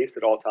in space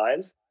at all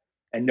times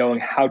and knowing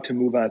how to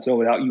move on its own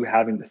without you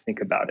having to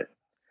think about it.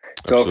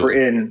 So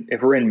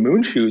if we're in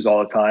moon shoes all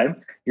the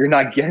time, you're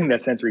not getting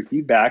that sensory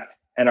feedback,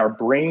 and our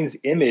brain's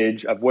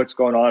image of what's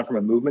going on from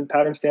a movement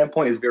pattern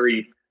standpoint is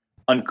very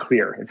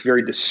unclear. It's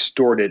very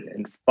distorted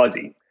and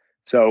fuzzy.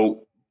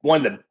 So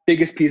one of the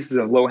biggest pieces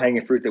of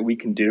low-hanging fruit that we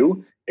can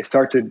do is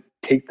start to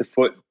take the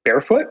foot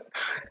barefoot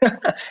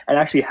and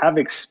actually have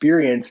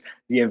experienced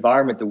the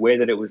environment the way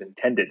that it was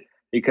intended.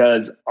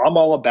 Because I'm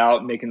all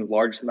about making the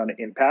largest amount of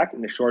impact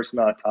in the shortest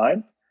amount of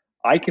time.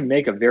 I can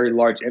make a very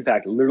large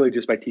impact literally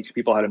just by teaching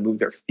people how to move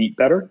their feet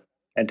better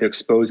and to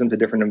expose them to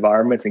different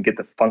environments and get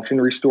the function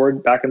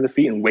restored back in the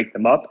feet and wake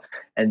them up.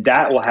 And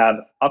that will have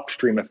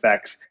upstream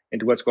effects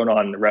into what's going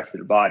on in the rest of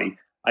the body.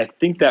 I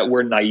think that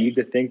we're naive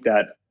to think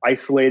that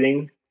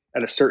isolating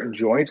at a certain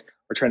joint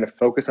or trying to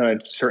focus on a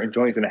certain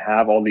joint is going to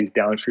have all these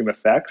downstream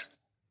effects.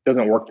 It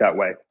doesn't work that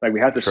way. Like we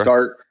have to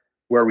start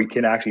where we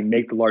can actually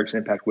make the largest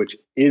impact, which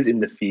is in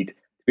the feet,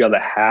 to be able to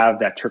have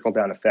that trickle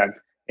down effect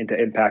into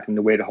impacting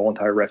the way the whole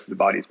entire rest of the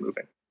body is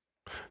moving.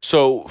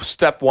 So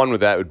step one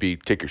with that would be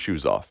take your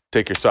shoes off,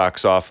 take your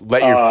socks off,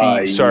 let your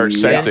feet start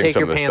sensing take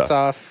some your of this pants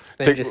stuff. off,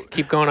 then just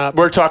keep going up.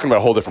 We're talking about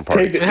a whole different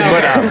party.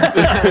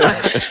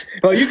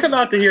 Well, you come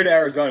out to here to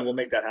Arizona, we'll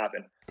make that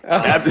happen.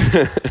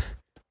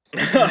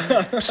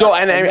 So,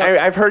 and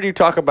I've heard you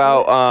talk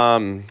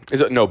about,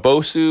 is it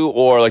Bosu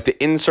or like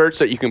the inserts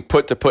that you can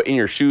put in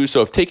your shoes.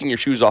 So if taking your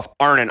shoes off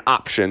aren't an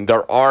option,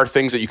 there are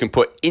things that you can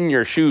put in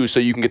your shoes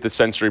so you can get the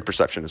sensory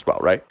perception as well,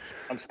 right?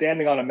 I'm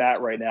standing on a mat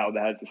right now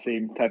that has the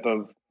same type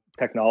of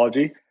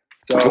technology.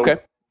 So,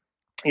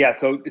 yeah,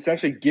 so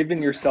essentially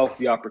giving yourself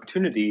the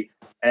opportunity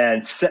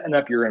and setting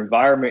up your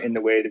environment in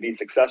the way to be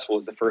successful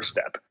is the first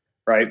step,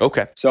 right?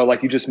 Okay. So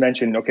like you just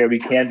mentioned, we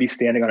can be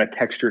standing on a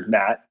textured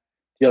mat.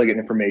 Be able to get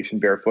information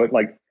barefoot.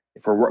 Like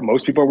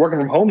most people are working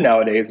from home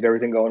nowadays with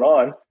everything going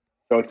on.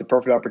 So it's a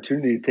perfect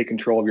opportunity to take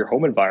control of your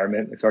home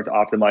environment and start to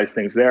optimize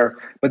things there.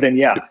 But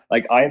then,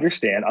 like I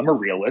understand, I'm a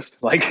realist.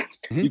 Like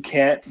you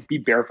can't be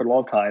barefoot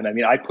all the time. I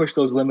mean, I push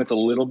those limits a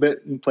little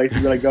bit in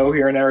places that I go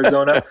here in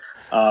Arizona.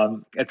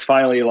 It's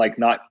finally like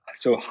not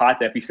so hot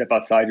that if you step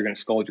outside, you're going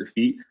to scald your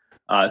feet.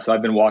 So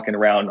I've been walking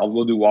around.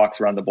 We'll do walks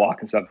around the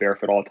block and stuff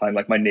barefoot all the time.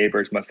 Like my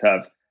neighbors must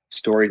have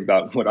stories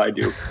about what I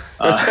do.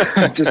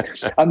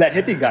 I'm that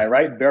hippie guy,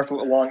 right? Barefoot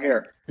with long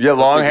hair. Yeah,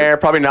 long hair,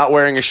 probably not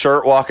wearing a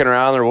shirt, walking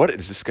around there. What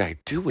is this guy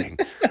doing?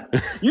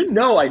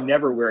 I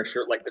never wear a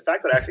shirt. Like the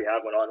fact that I actually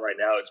have one on right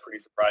now is pretty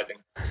surprising.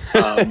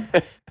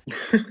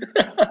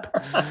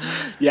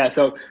 Yeah,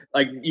 so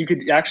like you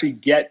could actually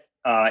get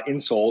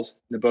insoles.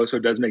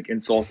 Naboso does make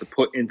insoles to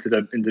put into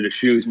the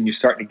shoes, and you're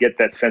starting to get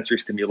that sensory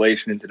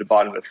stimulation into the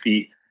bottom of the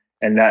feet,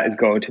 and that is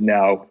going to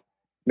now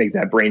make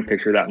that brain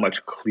picture that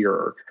much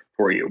clearer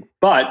for you.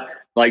 But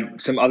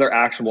like some other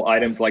actionable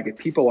items, like if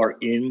people are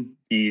in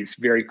these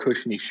very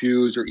cushiony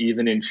shoes or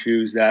even in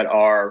shoes that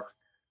are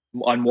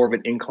on more of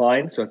an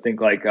incline, so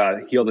think like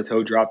heel to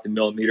toe drop in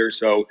millimeters.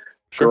 So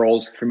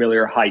girls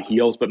familiar high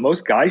heels, but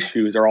most guys'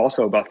 shoes are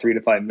also about 3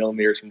 to 5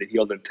 millimeters from the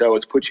heel to the toe.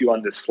 It puts you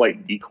on this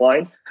slight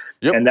decline,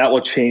 and that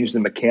will change the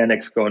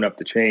mechanics going up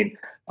the chain.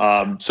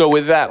 So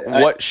with that,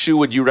 what shoe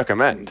would you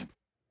recommend?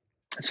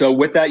 So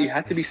with that, you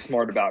have to be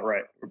smart about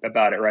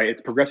it, right?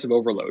 It's progressive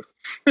overload.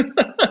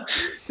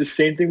 The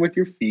same thing with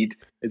your feet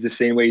is the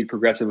same way you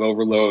progressive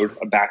overload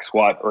a back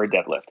squat or a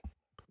deadlift.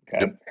 Okay.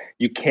 Yep.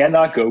 You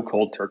cannot go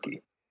cold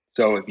turkey.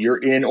 So if you're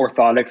in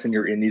orthotics and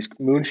you're in these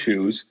moon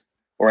shoes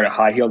or in a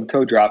high heel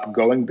toe drop,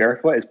 going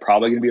barefoot is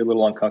probably going to be a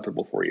little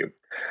uncomfortable for you.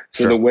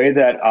 So the way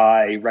that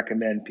I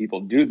recommend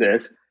people do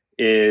this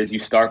is you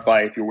start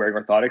by, if you're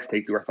wearing orthotics,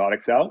 take the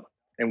orthotics out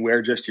and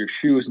wear just your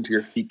shoes until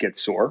your feet get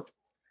sore.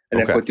 And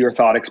then put the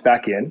orthotics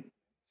back in.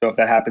 So if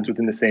that happens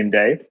within the same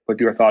day, put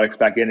the orthotics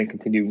back in and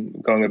continue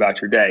going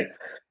about your day.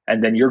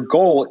 And then your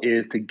goal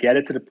is to get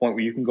it to the point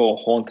where you can go a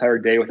whole entire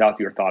day without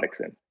the orthotics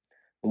in.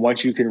 And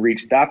once you can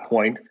reach that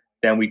point,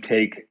 then we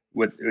take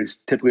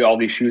typically all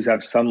these shoes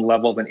have some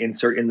level of an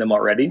insert in them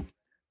already.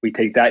 We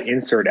take that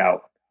insert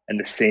out and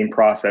the same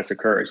process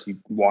occurs. You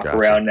walk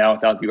around now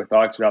without the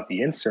orthotics, without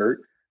the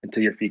insert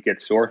until your feet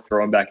get sore,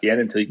 throw them back in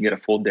until you can get a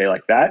full day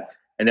like that.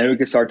 And then we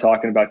can start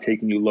talking about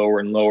taking you lower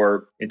and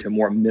lower into a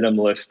more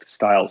minimalist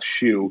style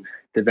shoe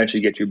to eventually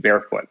get you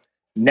barefoot.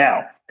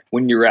 Now,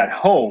 when you're at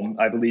home,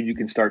 I believe you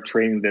can start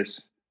training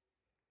this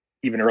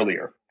even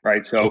earlier,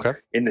 right? So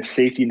in the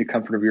safety and the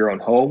comfort of your own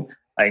home,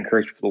 I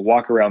encourage people to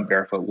walk around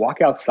barefoot,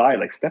 walk outside,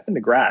 like step in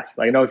the grass.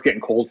 Like, I know it's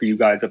getting cold for you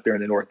guys up there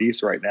in the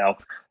Northeast right now,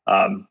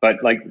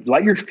 but like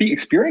let your feet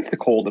experience the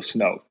cold of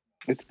snow.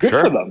 It's good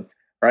for them,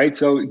 right?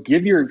 So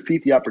give your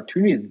feet the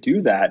opportunity to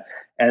do that.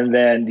 And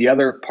then the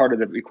other part of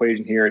the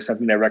equation here is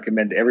something I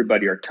recommend to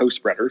everybody are toe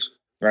spreaders,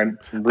 right?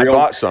 I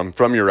bought some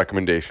from your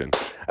recommendation.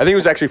 I think it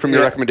was actually from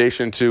your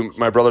recommendation to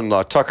my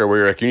brother-in-law, Tucker, where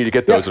you're like, you need to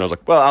get those. And I was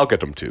like, well, I'll get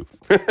them too.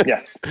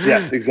 Yes,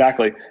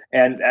 exactly.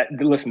 And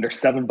listen, they're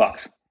 $7,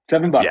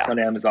 $7 on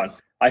Amazon.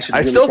 I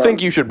still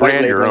think you should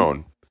brand your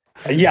own.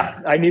 Yeah,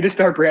 I need to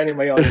start branding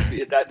my own.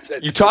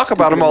 You talk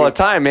about them all the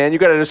time, man. You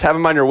got to just have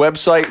them on your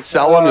website,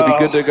 sell them, you'll be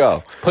good to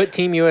go. Put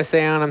Team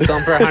USA on them, sell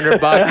them for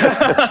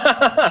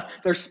 $100.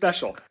 They're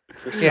special.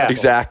 Yeah,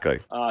 exactly.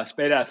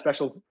 Made out of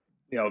special,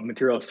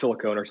 material of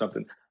silicone or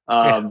something.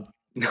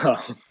 No.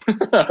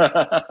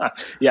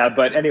 Yeah,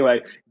 but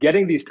anyway,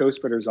 getting these toe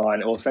spreaders on,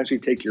 it will essentially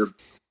take your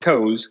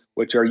toes,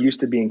 which are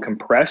used to being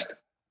compressed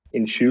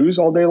in shoes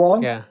all day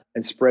long,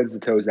 and spreads the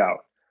toes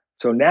out.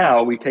 So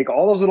now we take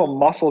all those little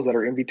muscles that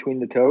are in between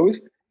the toes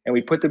and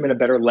we put them in a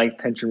better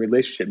length tension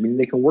relationship, meaning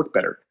they can work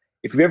better.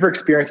 If you've ever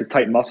experienced a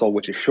tight muscle,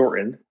 which is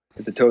shortened,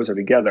 if the toes are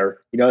together,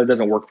 it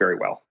doesn't work very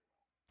well.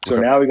 So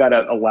now we got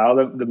to allow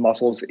the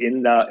muscles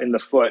in the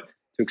foot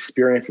to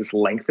experience this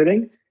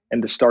lengthening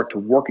and to start to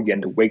work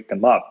again, to wake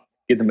them up,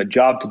 give them a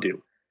job to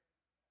do.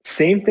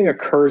 Same thing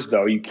occurs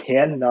though. You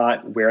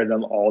cannot wear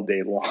them all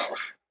day long.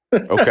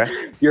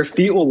 Okay. Your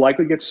feet will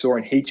likely get sore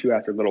and hate you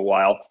after a little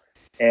while.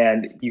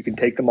 And you can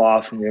take them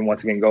off and then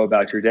once again go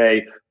about your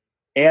day,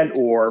 and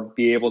or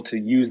be able to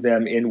use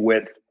them in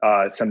with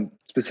some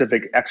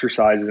specific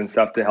exercises and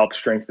stuff to help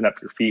strengthen up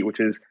your feet,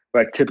 which is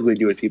what I typically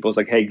do with people. It's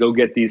like, hey, go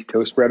get these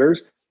toe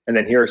spreaders, and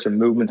then here are some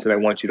movements that I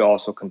want you to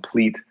also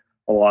complete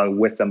along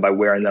with them by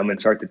wearing them, and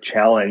start to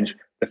challenge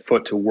the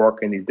foot to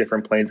work in these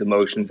different planes of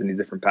motions and these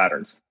different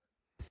patterns.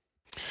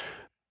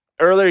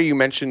 Earlier, you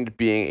mentioned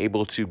being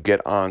able to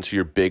get onto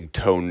your big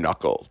toe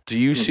knuckle. Do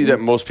you see that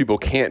most people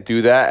can't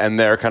do that and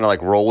they're kind of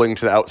like rolling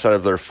to the outside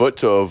of their foot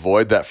to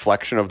avoid that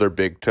flexion of their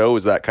big toe?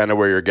 Is that kind of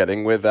where you're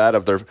getting with that?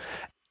 How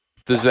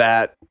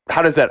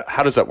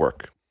does that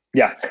work?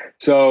 Yeah.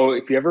 So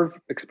if you ever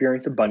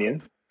experience a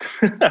bunion,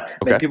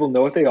 many people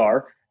know what they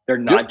are. They're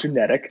not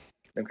genetic.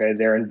 Okay.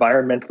 They're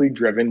environmentally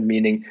driven,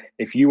 meaning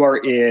if you are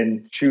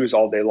in shoes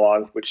all day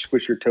long, which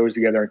squish your toes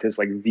together into this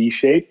like V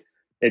shape,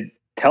 it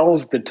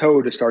tells the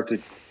toe to start to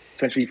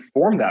essentially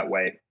form that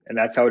way. And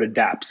that's how it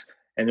adapts.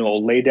 And it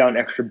will lay down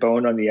extra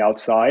bone on the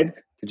outside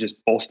to just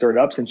bolster it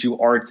up since you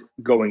aren't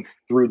going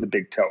through the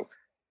big toe.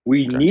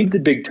 We need the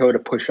big toe to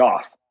push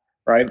off,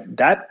 right?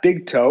 That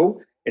big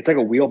toe, it's like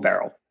a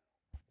wheelbarrow.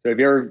 So if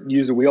you ever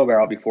used a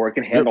wheelbarrow before, it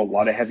can handle a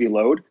lot of heavy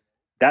load.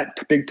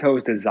 That big toe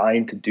is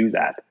designed to do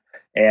that.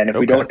 And if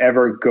we don't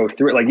ever go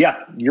through it,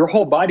 your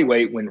whole body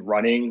weight when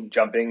running,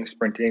 jumping,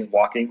 sprinting,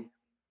 walking,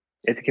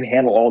 it can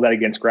handle all that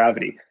against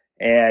gravity.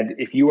 And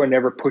if you are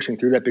never pushing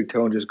through that big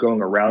toe and just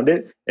going around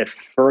it, it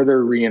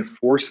further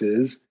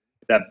reinforces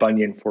that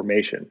bunion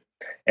formation.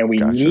 And we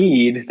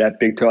need that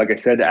big toe, like I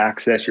said, to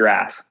access your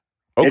ass.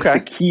 It's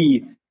the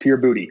key to your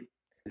booty.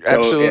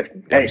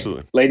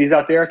 Absolutely. Ladies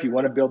out there, if you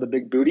want to build a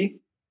big booty,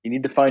 you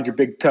need to find your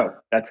big toe.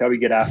 That's how we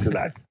get after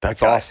that.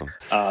 That's awesome.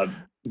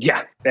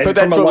 Yeah. But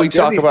that's what we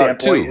talk about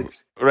too,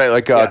 right?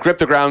 Like grip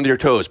the ground with your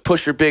toes,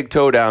 push your big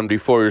toe down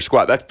before your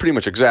squat. That's pretty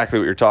much exactly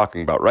what you're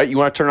talking about, right? You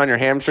want to turn on your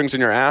hamstrings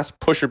in your ass,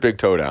 push your big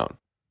toe down.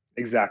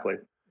 Exactly.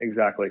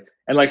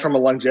 And like from a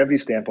longevity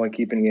standpoint,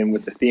 keeping in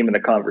with the theme of the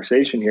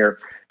conversation here,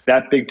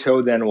 that big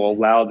toe then will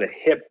allow the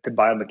hip to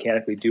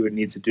biomechanically do what it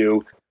needs to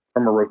do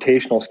from a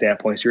rotational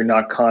standpoint. So you're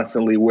not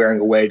constantly wearing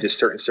away just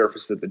certain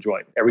surfaces of the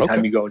joint every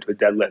time you go into a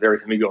deadlift, every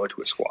time you go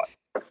into a squat.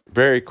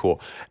 Very cool.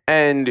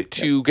 And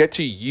to get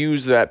to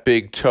use that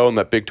big toe and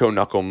that big toe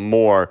knuckle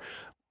more,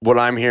 what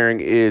I'm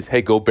hearing is,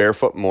 hey, go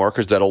barefoot more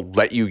because that'll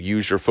let you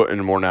use your foot in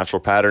a more natural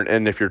pattern.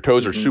 And if your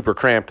toes are super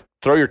cramped,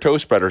 throw your toe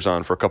spreaders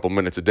on for a couple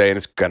minutes a day and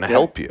it's going to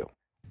help you.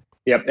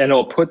 Yep. And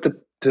it'll put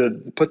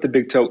the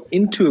big toe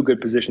into a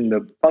good position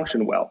to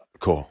function well.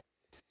 Cool.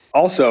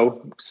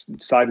 Also,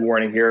 side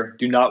warning here,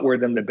 do not wear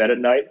them to bed at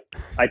night.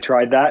 I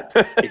tried that.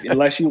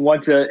 Unless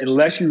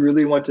you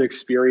really want to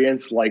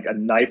experience like a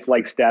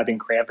knife-like stabbing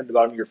cramp in the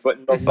bottom of your foot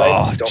in the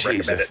night, don't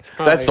recommend it.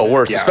 That's the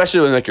worst,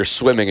 especially when like you're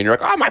swimming and you're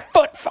like, oh, my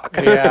foot, fuck.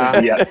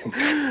 Yeah.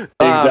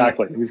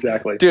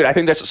 Exactly. Dude, I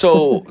think that's,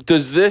 so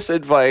does this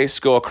advice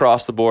go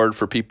across the board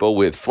for people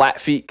with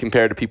flat feet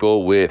compared to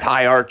people with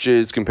high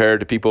arches, compared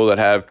to people that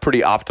have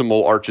pretty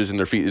optimal arches in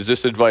their feet? Is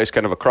this advice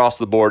kind of across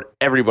the board?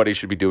 Everybody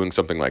should be doing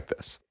something like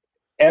this.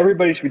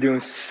 Everybody should be doing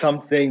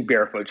something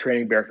barefoot,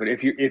 training barefoot.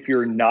 If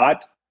you're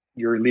not,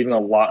 you're leaving a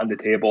lot on the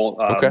table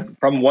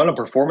from a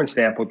performance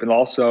standpoint, but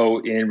also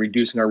in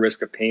reducing our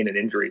risk of pain and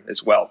injury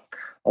as well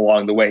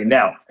along the way.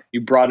 Now,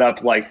 you brought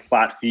up like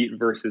flat feet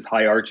versus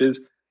high arches.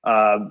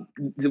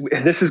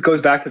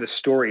 Goes back to the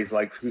stories.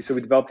 We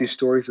developed these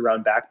stories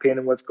around back pain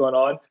and what's going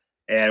on,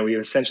 and we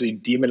essentially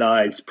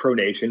demonized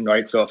pronation,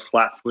 right? So a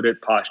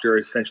flat-footed posture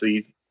is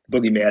essentially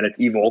boogeyman. It's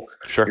evil.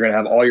 Sure. You're going to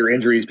have all your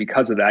injuries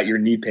because of that. Your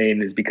knee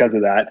pain is because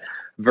of that.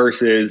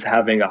 versus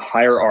having a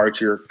higher arch,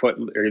 your foot,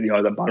 or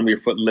the bottom of your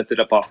foot lifted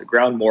up off the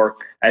ground more,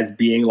 as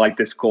being like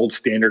this gold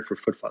standard for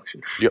foot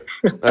function. Yep.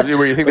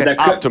 Where you think that's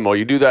optimal.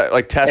 You do that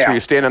like test where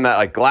you stand on that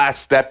like glass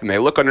step and they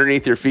look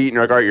underneath your feet and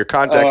you're like, all right, your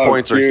contact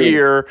points are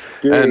here,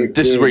 and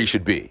this is where you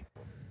should be.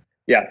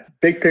 Yeah.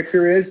 Big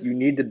picture is you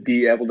need to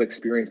be able to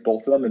experience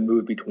both of them and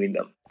move between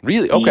them.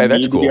 Really? Okay,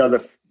 that's cool.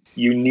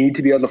 You need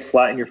to be able to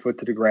flatten your foot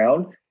to the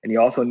ground, and you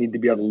also need to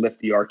be able to lift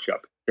the arch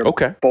up.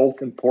 They're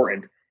both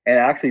important. And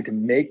actually, to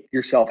make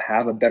yourself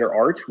have a better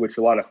arch, which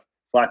a lot of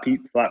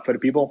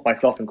flat-footed people,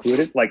 myself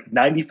included, like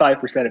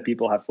 95% of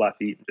people have flat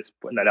feet. Just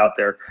putting that out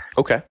there.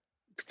 Okay.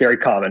 It's very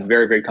common,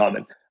 very, very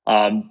common.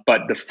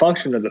 But the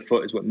function of the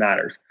foot is what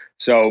matters.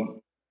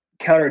 So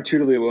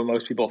counterintuitively, what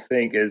most people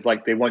think is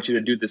like they want you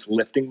to do this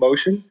lifting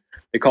motion.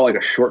 They call it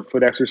like a short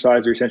foot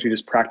exercise, or essentially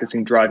just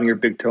practicing driving your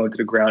big toe into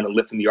the ground and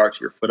lifting the arch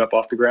of your foot up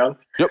off the ground.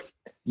 Yep.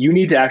 You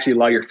need to actually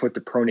allow your foot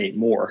to pronate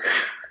more.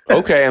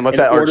 Okay, and let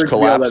that arch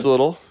collapse a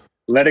little.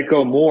 Let it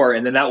go more,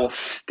 and then that will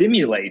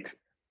stimulate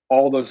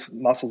all those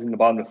muscles in the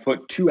bottom of the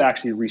foot to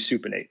actually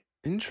resupinate.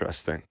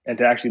 Interesting. And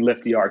to actually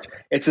lift the arch.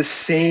 It's the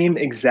same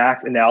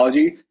exact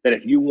analogy that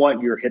if you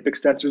want your hip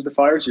extensors to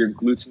fire, so your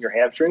glutes and your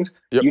hamstrings,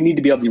 you need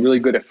to be able to be really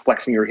good at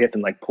flexing your hip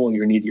and like pulling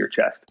your knee to your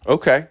chest.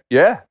 Okay.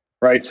 Yeah.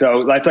 Right.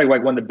 So that's like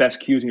one of the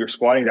best cues in your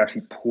squatting to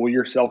actually pull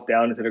yourself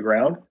down into the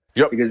ground.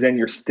 Yep. Because then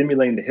you're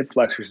stimulating the hip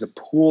flexors to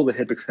pull the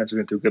hip extensors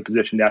into a good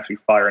position to actually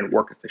fire and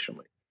work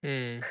efficiently.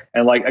 And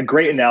like a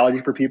great analogy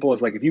for people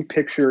is like if you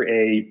picture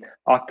a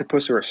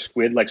octopus or a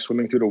squid like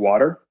swimming through the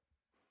water,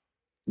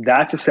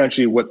 that's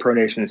essentially what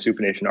pronation and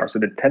supination are. So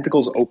the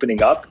tentacles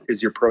opening up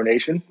is your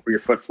pronation, or your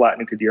foot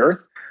flattening to the earth.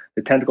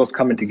 The tentacles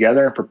coming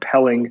together and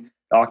propelling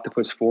the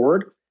octopus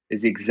forward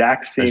is the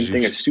exact same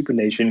thing as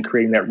supination,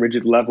 creating that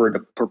rigid lever to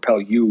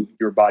propel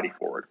your body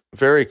forward.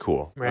 Very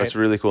cool. Right. That's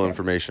really cool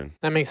information.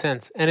 That makes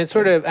sense. And it's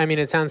sort of, I mean,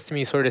 it sounds to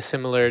me sort of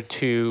similar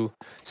to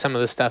some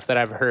of the stuff that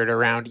I've heard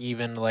around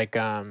even like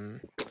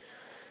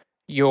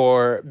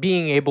your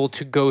being able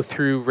to go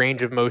through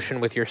range of motion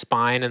with your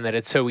spine, and that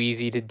it's so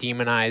easy to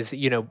demonize,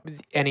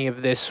 any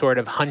of this sort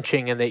of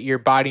hunching, and that your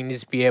body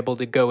needs to be able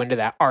to go into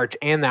that arch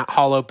and that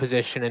hollow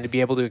position and to be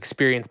able to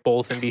experience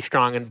both and be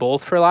strong in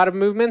both for a lot of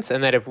movements.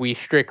 And that if we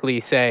strictly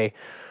say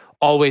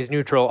always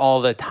neutral all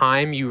the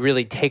time, you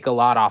really take a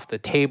lot off the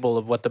table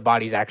of what the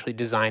body's actually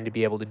designed to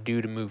be able to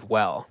do to move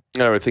well.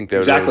 I would think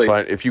that would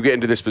find, if you get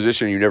into this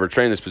position and you never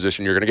train this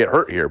position, you're going to get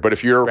hurt here. But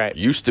if you're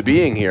used to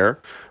being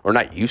here, or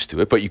not used to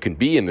it, but you can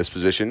be in this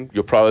position,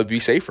 you'll probably be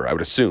safer, I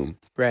would assume.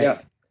 Right. Yeah.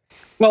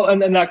 Well,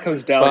 and then that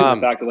comes down to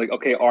the fact of like,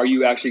 okay, are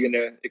you actually going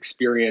to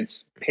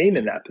experience pain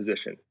in that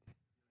position?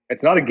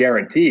 It's not a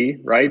guarantee,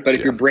 right? But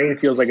if your brain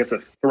feels like it's a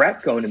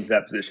threat going into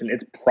that position,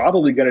 it's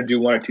probably going to do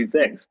one or two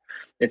things.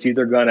 It's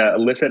either going to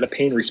elicit a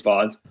pain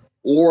response,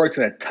 or it's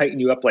going to tighten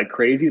you up like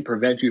crazy to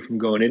prevent you from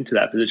going into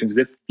that position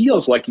because it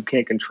feels like you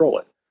can't control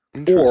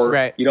it,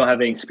 or you don't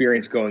have any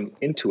experience going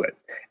into it.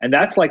 And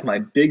that's like my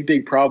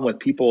big problem with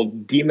people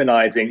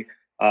demonizing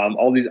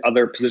all these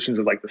other positions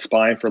of like the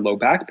spine for low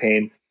back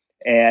pain.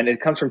 And it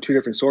comes from two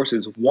different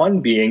sources.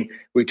 One being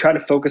we try to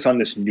focus on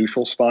this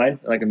neutral spine,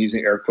 like I'm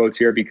using air quotes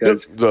here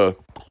because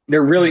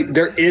there really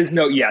is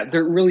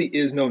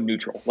no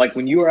neutral. Like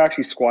when you are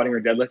actually squatting or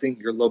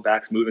deadlifting, your low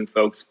back's moving,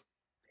 folks.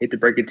 Hate to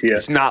break it to you.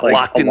 It's not like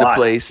locked into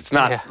place. It's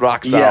not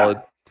rock solid.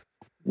 Yeah.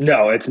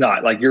 No, it's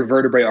not. Like your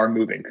vertebrae are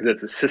moving because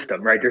it's a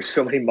system, right? There's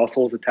so many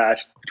muscles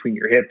attached between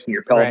your hips and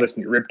your pelvis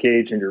and your rib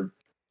cage and your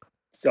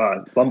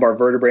lumbar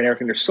vertebrae and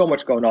everything. There's so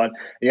much going on. And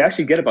you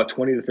actually get about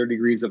 20 to 30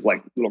 degrees of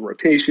like little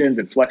rotations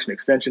and flexion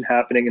extension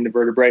happening in the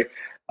vertebrae.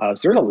 So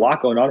there's a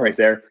lot going on right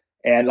there.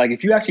 And like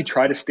if you actually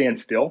try to stand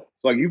still,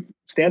 so like you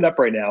stand up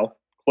right now,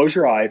 close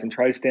your eyes and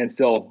try to stand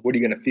still, what are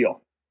you going to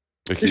feel?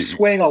 You're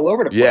swaying all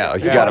over the place. Yeah,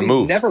 you got to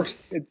move.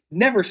 It's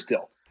never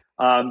still.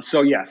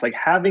 So yes, like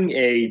having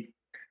a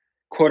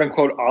quote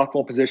unquote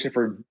optimal position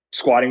for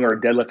squatting or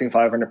deadlifting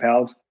 500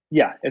 pounds.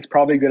 Yeah, it's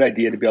probably a good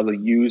idea to be able to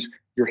use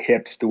your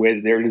hips the way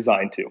that they're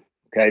designed to.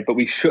 Okay. But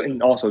we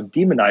shouldn't also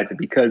demonize it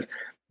because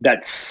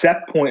that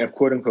set point of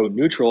quote unquote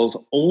neutral is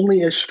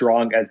only as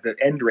strong as the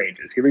end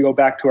ranges. Here we go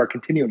back to our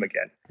continuum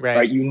again.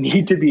 Right? You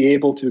need to be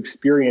able to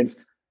experience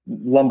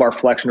lumbar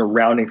flexion or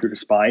rounding through the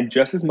spine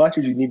just as much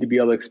as you need to be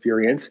able to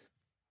experience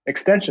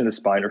extension of the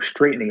spine or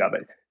straightening of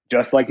it.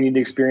 Just like you need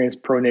to experience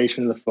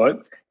pronation of the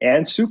foot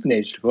and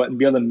supination of the foot and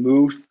be able to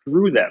move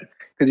through them.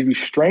 Because if you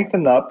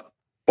strengthen up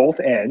both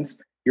ends,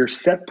 your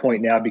set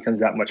point now becomes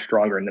that much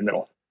stronger in the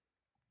middle.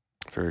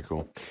 Very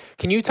cool.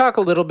 Can you talk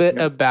a little bit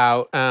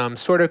about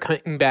sort of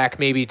coming back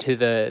maybe to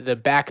the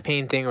back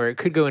pain thing, or it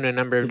could go in a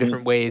number of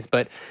different ways,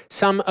 but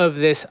some of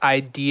this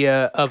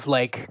idea of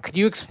like, could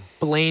you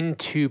explain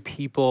to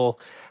people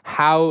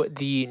how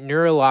the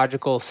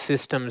neurological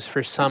systems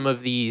for some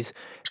of these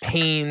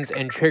pains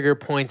and trigger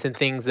points and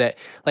things that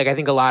like, I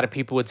think a lot of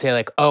people would say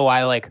like, oh,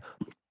 I like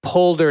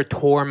pulled or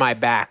tore my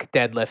back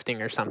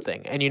deadlifting or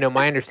something. And,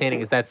 my understanding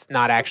is that's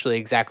not actually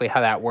exactly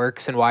how that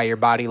works and why your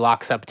body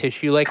locks up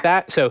tissue like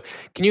that. So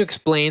can you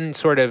explain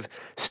sort of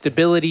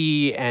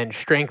stability and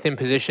strength in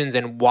positions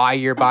and why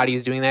your body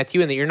is doing that to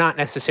you, and that you're not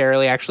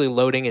necessarily actually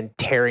loading and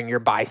tearing your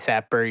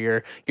bicep or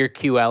your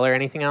QL or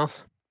anything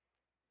else?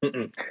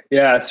 Mm-mm.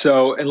 Yeah.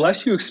 So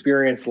unless you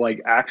experience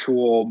like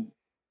actual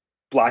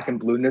black and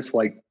blueness,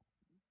 like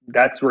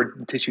that's where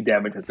tissue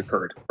damage has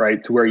occurred,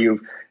 right? To where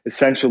you've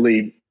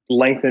essentially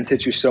lengthened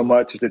tissue so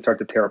much as it starts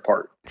to tear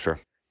apart. Sure.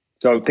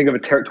 So think of a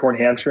torn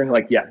hamstring,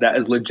 like, yeah, that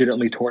is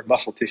legitimately torn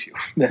muscle tissue.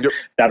 Yep.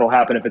 That'll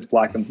happen if it's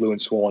black and blue and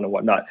swollen and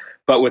whatnot.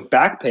 But with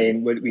back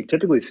pain, what we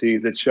typically see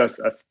is it's just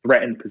a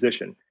threatened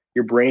position.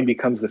 Your brain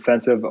becomes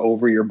defensive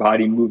over your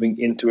body moving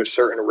into a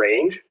certain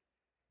range,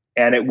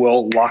 and it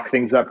will lock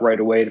things up right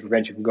away to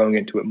prevent you from going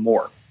into it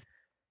more.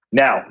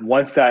 Now,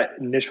 once that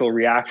initial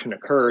reaction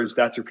occurs,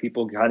 that's where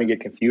people kind of get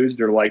confused.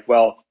 They're like,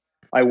 well,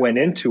 I went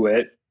into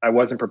it. I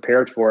wasn't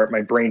prepared for it.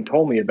 My brain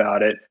told me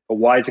about it, but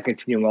why is it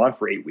continuing on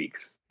for 8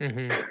 weeks?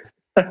 Mm-hmm.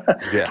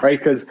 Yeah. Right?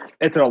 Because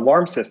it's an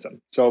alarm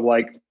system. So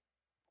like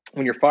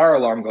when your fire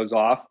alarm goes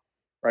off,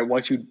 right?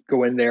 Once you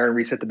go in there and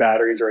reset the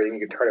batteries or anything,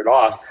 you can turn it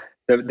off.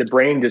 The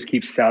brain just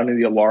keeps sounding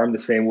the alarm the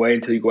same way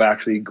until you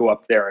actually go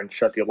up there and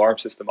shut the alarm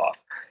system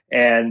off.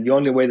 And the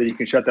only way that you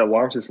can shut that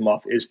alarm system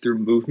off is through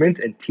movement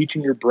and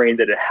teaching your brain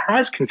that it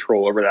has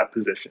control over that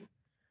position,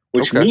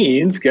 which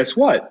means, guess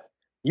what?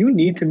 You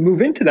need to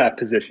move into that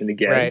position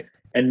again, right,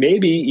 and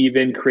maybe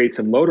even create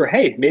some load. Or,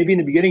 hey, maybe in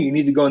the beginning you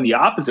need to go in the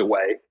opposite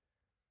way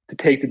to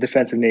take the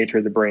defensive nature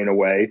of the brain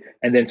away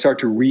and then start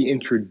to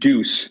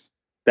reintroduce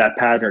that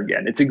pattern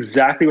again. It's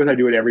exactly what I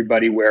do with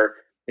everybody, where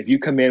if you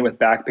come in with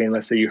back pain,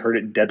 let's say you hurt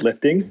it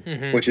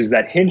deadlifting, which is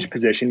that hinge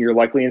position, you're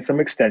likely in some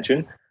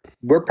extension.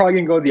 We're probably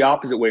going to go the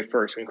opposite way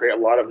first and create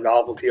a lot of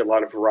novelty, a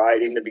lot of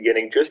variety in the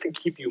beginning just to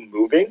keep you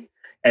moving.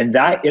 And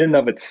that in and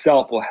of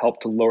itself will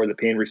help to lower the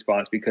pain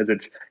response, because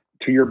it's,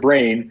 to your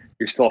brain,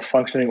 you're still a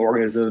functioning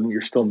organism, you're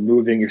still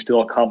moving, you're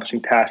still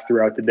accomplishing tasks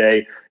throughout the day,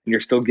 and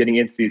you're still getting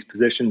into these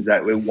positions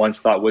that we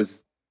once thought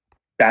was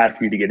bad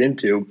for you to get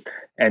into.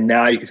 And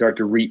now you can start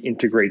to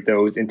reintegrate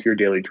those into your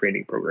daily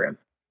training program.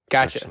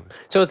 Gotcha. Absolutely.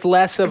 So it's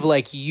less of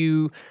like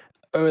you,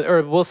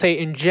 or we'll say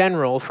in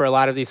general, for a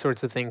lot of these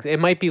sorts of things,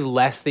 it might be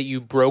less that you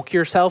broke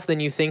yourself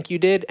than you think you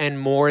did, and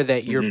more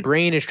that your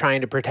brain is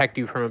trying to protect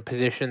you from a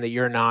position that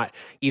you're not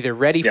either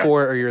ready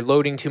for, or you're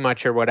loading too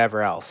much, or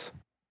whatever else.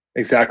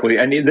 Exactly.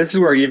 And this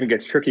is where it even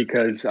gets tricky,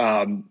 because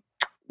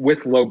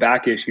with low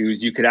back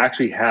issues, you could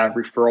actually have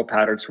referral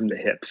patterns from the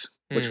hips,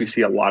 which we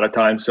see a lot of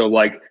times. So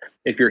like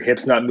if your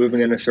hip's not moving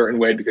in a certain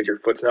way because your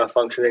foot's not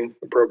functioning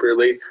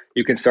appropriately,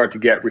 you can start to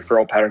get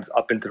referral patterns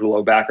up into the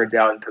low back or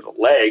down into the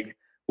leg,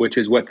 which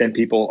is what then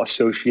people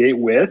associate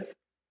with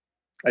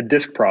a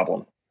disc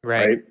problem.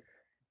 Right?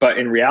 But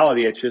in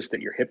reality, it's just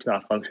that your hip's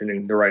not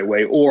functioning the right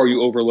way, or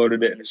you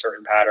overloaded it in a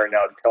certain pattern.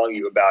 Now it's telling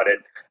you about it.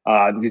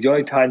 Because the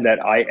only time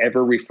that I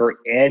ever refer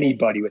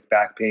anybody with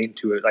back pain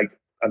to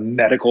a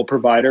medical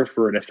provider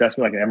for an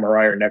assessment, like an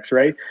MRI or an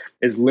X-ray,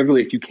 is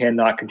literally if you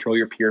cannot control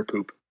your pee or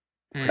poop.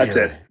 That's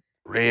it.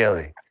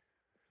 Really?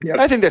 Yep.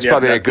 I think that's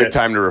probably a good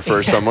time to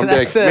refer someone.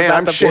 Like, man,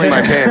 I'm shitting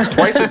my pants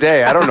twice a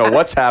day. I don't know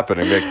what's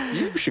happening. Like,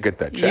 you should get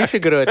that checked. You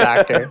should go to a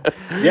doctor.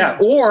 Yeah.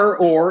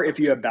 Or if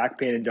you have back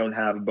pain and don't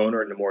have a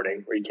boner in the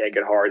morning, or you can't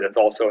get hard, that's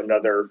also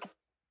another.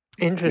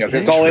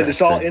 Interesting.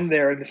 It's all in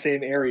there in the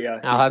same area.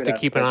 So I'll have to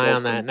keep an eye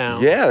on that now.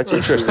 Yeah, that's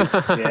interesting.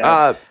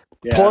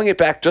 Pulling it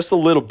back just a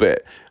little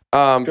bit,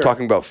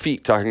 talking about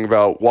feet, talking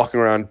about walking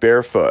around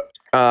barefoot.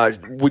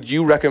 Would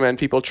you recommend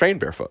people train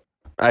barefoot?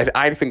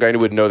 I think I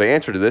would know the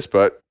answer to this,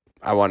 but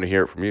I want to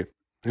hear it from you.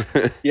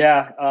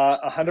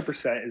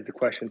 100% is the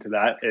question to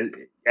that.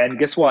 And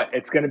guess what?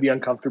 It's going to be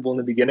uncomfortable in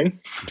the beginning.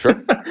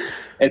 Sure.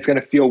 It's going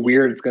to feel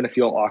weird. It's going to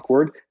feel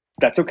awkward.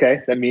 That's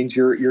okay. That means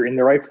you're in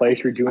the right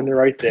place. You're doing the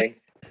right thing.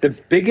 The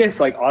biggest,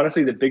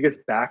 honestly, the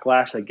biggest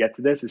backlash I get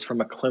to this is from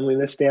a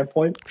cleanliness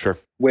standpoint. Sure.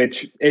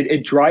 Which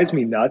it drives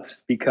me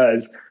nuts,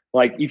 because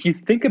if you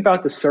think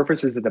about the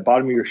surfaces that the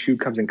bottom of your shoe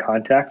comes in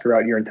contact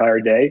throughout your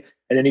entire day,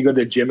 and then you go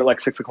to the gym at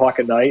 6 o'clock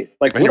at night,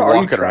 what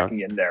are you tracking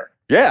in there?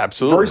 Yeah,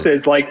 absolutely.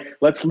 Versus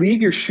let's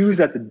leave your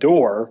shoes at the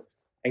door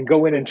and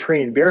go in and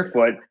train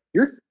barefoot.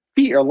 Your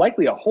feet are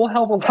likely a whole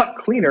hell of a lot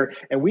cleaner,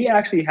 and we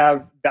actually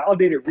have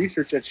validated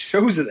research that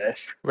shows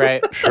this.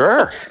 Right.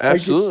 Sure.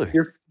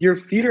 Absolutely. Your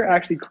feet are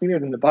actually cleaner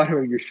than the bottom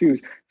of your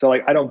shoes. So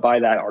I don't buy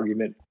that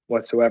argument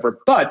whatsoever.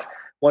 But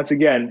once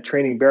again,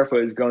 training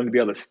barefoot is going to be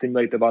able to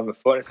stimulate the bottom of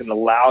the foot. It's going to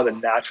allow the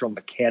natural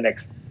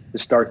mechanics to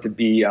start to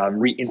be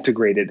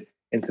reintegrated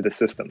into the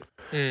system.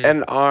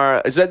 And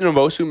is that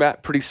Novosu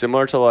mat pretty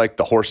similar to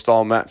the horse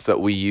stall mats that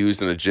we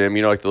use in the gym?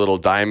 The little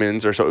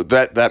diamonds or so.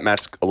 That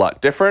mat's a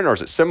lot different, or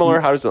is it similar?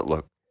 How does it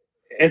look?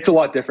 It's a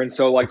lot different.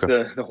 So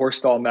the horse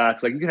stall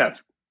mats, you can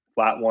have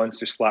flat ones,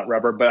 just flat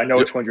rubber, but I know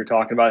which ones you're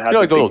talking about. The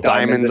little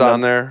diamonds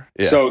on there.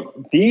 Yeah.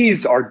 So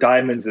these are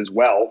diamonds as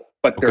well,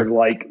 but they're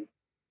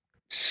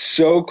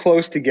so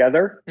close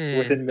together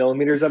within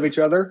millimeters of each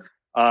other.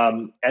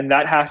 And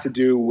that has to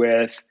do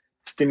with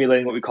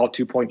stimulating what we call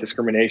 2-point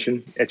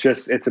discrimination.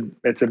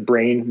 It's a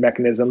brain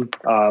mechanism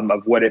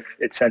of what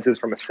it senses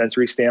from a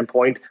sensory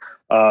standpoint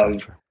of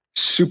Gotcha.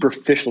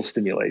 superficial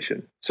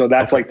stimulation. So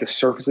that's like the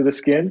surface of the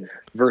skin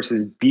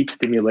versus deep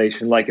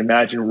stimulation. Like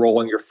imagine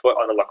rolling your foot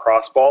on a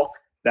lacrosse ball.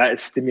 That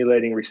is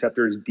stimulating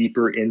receptors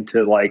deeper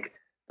into like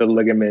the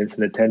ligaments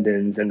and the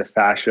tendons and the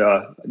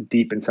fascia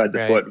deep inside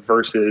the foot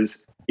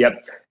versus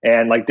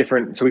and like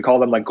different. So we call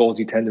them like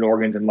Golgi tendon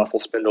organs and muscle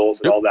spindles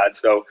and all that.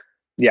 So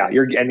yeah,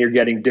 you're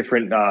getting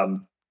different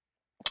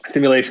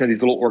stimulation of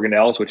these little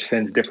organelles, which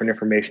sends different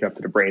information up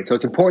to the brain. So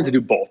it's important to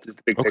do both, is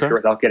the big picture,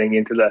 without getting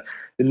into the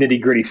nitty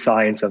gritty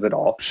science of it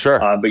all. Sure.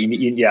 But you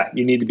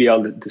need to be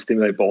able to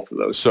stimulate both of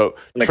those. So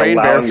like train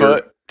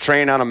barefoot,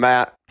 train on a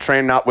mat,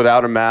 train not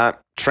without a mat,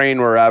 train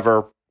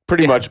wherever.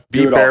 Pretty much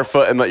be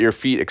barefoot and let your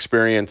feet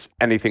experience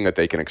anything that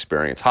they can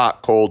experience.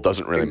 Hot, cold,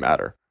 doesn't really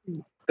matter.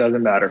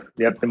 Doesn't matter.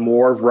 Yep. The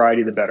more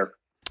variety, the better.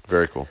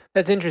 Very cool.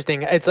 That's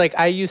interesting. It's like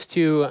I used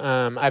to,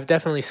 I've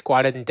definitely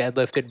squatted and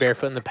deadlifted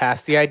barefoot in the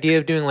past. The idea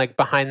of doing like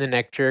behind the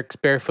neck jerks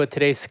barefoot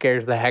today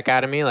scares the heck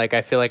out of me. Like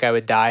I feel like I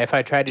would die if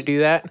I tried to do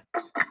that.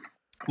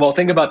 Well,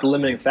 think about the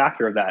limiting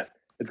factor of that.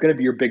 It's going to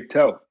be your big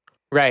toe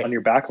on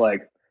your back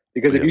leg.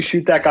 Because if you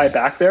shoot that guy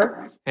back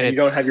there and you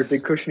don't have your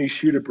big cushiony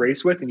shoe to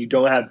brace with and you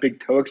don't have big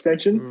toe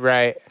extension,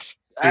 you're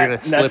gonna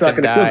slip that's not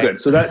going to feel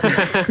good. So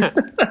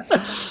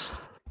that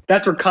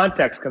that's where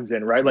context comes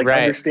in, right? Like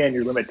understand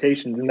your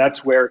limitations, and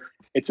that's where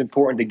it's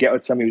important to get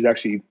with somebody who's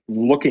actually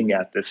looking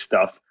at this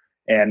stuff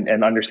and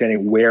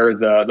understanding where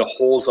the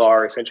holes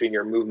are essentially in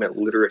your movement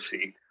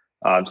literacy,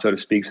 so to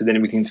speak. So then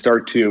we can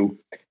start to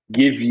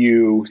give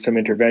you some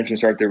intervention,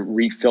 start to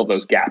refill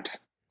those gaps.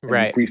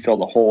 Refill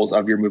the holes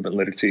of your movement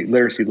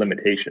literacy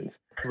limitations.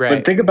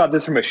 But think about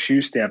this from a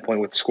shoe standpoint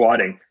with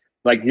squatting.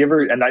 Like you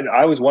ever, and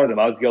I was one of them.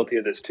 I was guilty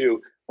of this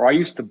too, where I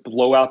used to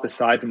blow out the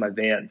sides of my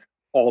Vans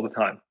all the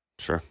time.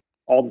 Sure.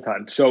 All the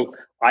time. So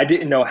I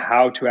didn't know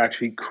how to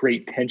actually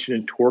create tension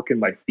and torque in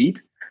my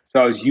feet. So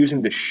I was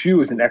using the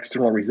shoe as an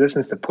external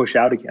resistance to push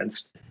out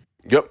against.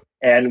 Yep.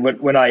 And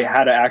when I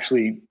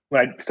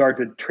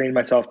started to train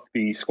myself to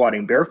be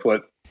squatting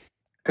barefoot,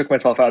 took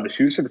myself out of the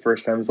shoes for the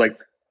first time, I was like,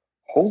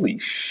 holy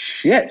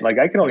shit. Like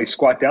I can only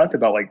squat down to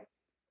about like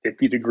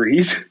 50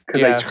 degrees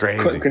because I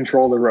couldn't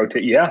control the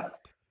rotate. Yeah.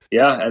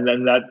 And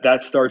then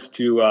that starts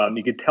to,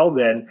 you could tell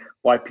then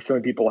why so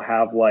many people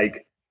have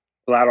like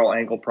lateral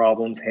ankle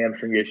problems,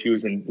 hamstring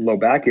issues, and low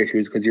back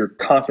issues, because you're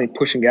constantly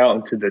pushing out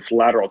into this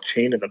lateral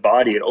chain of the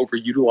body and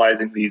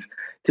overutilizing these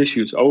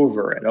tissues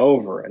over and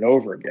over and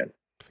over again.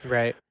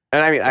 Right.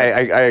 And I mean,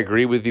 I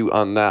agree with you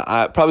on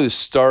that. Probably the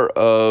start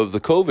of the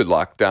COVID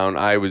lockdown,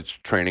 I was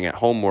training at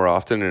home more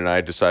often, and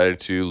I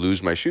decided to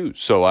lose my shoes.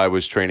 So I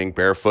was training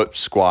barefoot,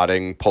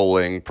 squatting,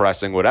 pulling,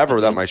 pressing, whatever,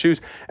 without my shoes.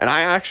 And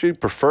I actually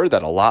prefer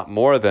that a lot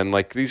more than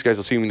like these guys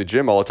will see me in the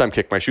gym all the time,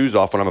 kick my shoes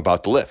off when I'm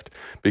about to lift,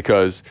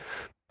 because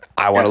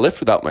I want to lift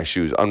without my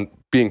shoes. I'm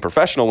being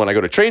professional. When I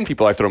go to train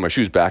people, I throw my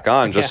shoes back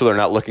on just so they're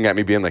not looking at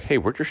me being like, hey,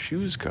 where'd your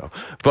shoes go?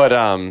 But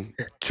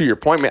to your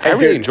point, man, I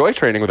really enjoy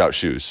training without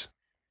shoes.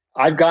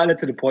 I've gotten it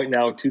to the point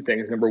now of two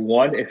things. Number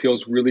one, it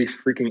feels really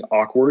freaking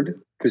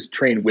awkward to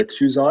train with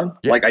shoes on.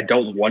 Yeah. Like I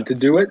don't want to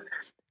do it.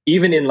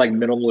 Even in like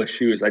minimalist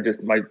shoes, I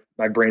just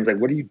my brain's like,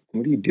 what are you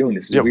doing?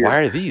 This is weird. Why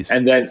are these?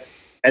 And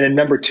then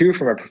number two,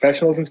 from a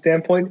professionalism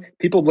standpoint,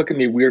 people look at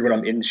me weird when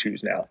I'm in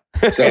shoes now.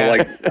 So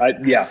like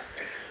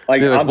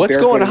I'm what's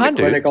going on,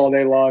 dude? Clinic all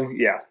day long.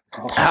 Yeah.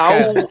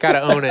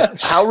 Gotta own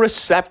it. How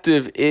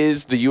receptive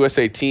is the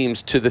USA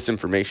teams to this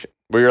information?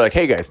 Where you're like,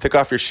 hey guys, take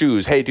off your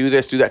shoes. Hey, do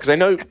this, do that. Because I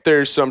know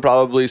there's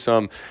probably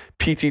some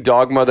PT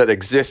dogma that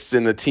exists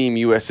in the Team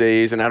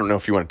USAs, and I don't know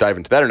if you want to dive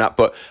into that or not.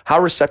 But how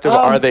receptive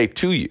are they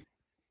to you?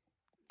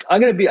 I'm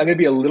gonna be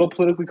a little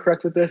politically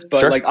correct with this,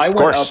 but like I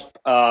went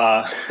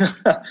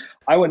up,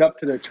 I went up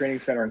to the training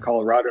center in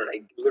Colorado, and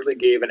I literally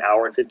gave an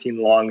hour and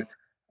 15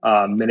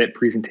 minute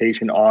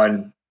presentation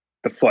on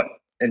the foot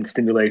and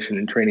stimulation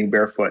and training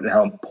barefoot and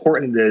how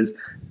important it is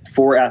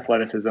for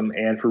athleticism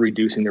and for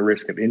reducing the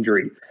risk of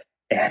injury.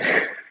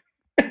 And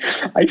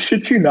I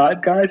shit you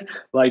not, guys,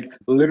 like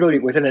literally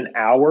within an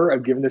hour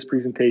of giving this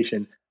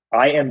presentation,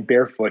 I am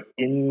barefoot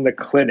in the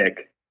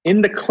clinic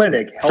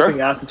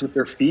helping athletes with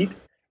their feet,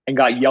 and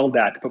got yelled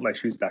at to put my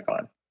shoes back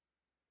on.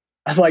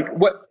 I'm like,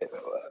 what?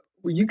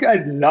 Were you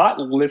guys not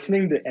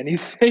listening to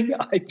anything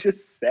I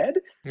just said?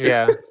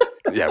 Yeah.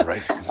 Yeah,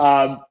 right.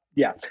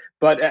 Yeah.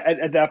 But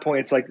at that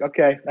point, it's like,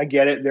 okay, I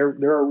get it. There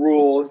are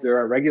rules, there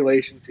are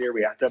regulations here.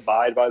 We have to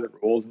abide by the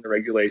rules and the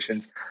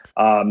regulations.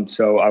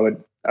 So I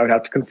would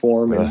have to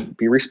conform and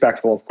be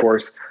respectful, of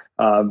course.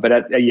 But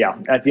at the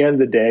end of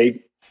the day,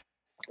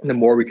 the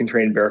more we can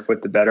train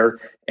barefoot, the better.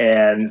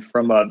 And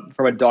from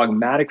a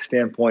dogmatic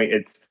standpoint,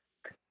 it's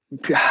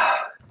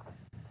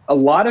a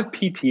lot of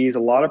PTs, a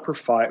lot of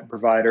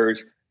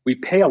providers. We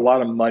pay a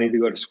lot of money to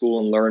go to school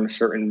and learn a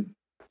certain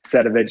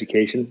set of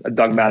education, a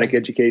dogmatic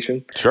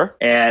education. Sure.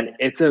 And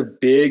it's a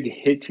big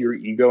hit to your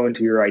ego and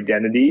to your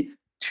identity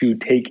to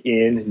take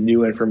in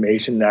new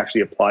information and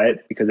actually apply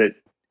it, because it,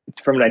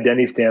 from an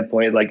identity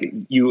standpoint, like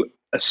you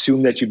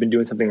assume that you've been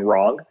doing something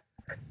wrong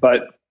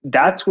But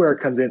that's where it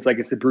comes in. It's like,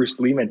 it's the Bruce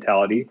Lee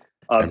mentality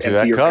of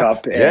empty your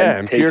cup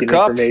and taking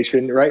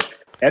information, right?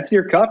 Empty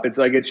your cup. It's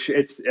like,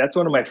 that's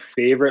one of my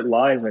favorite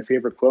lines, my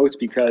favorite quotes,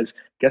 because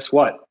guess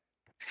what?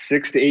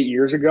 6 to 8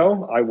 years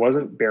ago, I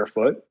wasn't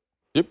barefoot.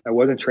 Yep. I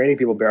wasn't training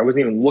people bare. I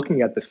wasn't even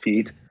looking at the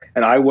feet.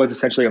 And I was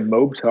essentially a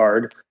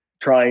mobtard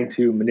trying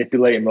to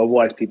manipulate and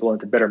mobilize people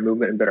into better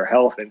movement and better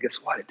health. And guess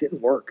what? It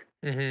didn't work.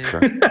 Mm-hmm.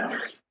 Sure.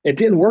 It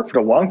didn't work for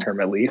the long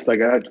term, at least.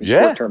 Like, I had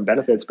short-term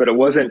benefits, but it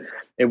wasn't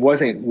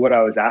what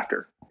I was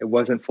after. It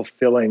wasn't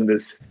fulfilling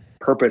this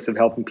purpose of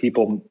helping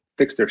people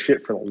fix their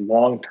shit for the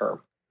long term.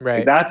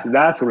 Right. Like,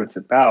 that's what it's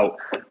about.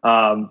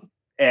 And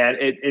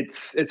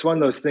it's one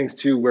of those things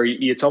too, where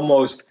it's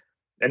almost,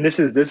 and this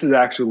is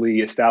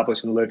actually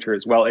established in the literature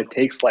as well. It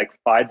takes like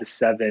 5 to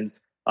 7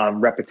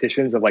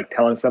 repetitions of like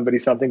telling somebody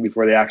something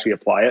before they actually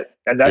apply it.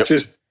 And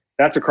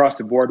that's across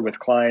the board with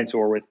clients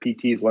or with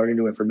PTs learning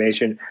new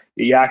information.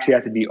 You actually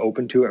have to be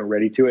open to it and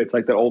ready to it. It's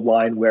like the old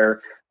line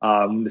where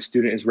the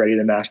student is ready,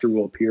 the master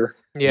will appear.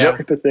 Yeah.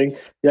 Type of thing.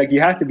 Like, you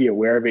have to be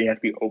aware of it. You have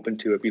to be open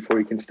to it before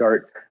you can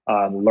start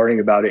learning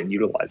about it and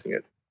utilizing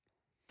it.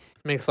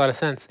 Makes a lot of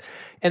sense.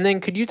 And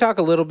then could you talk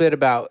a little bit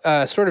about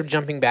sort of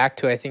jumping back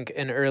to, I think,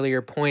 an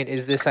earlier point,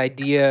 is this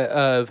idea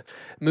of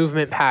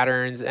movement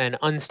patterns and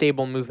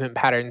unstable movement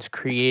patterns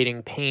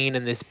creating pain,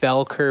 and this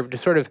bell curve to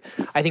sort of,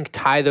 I think,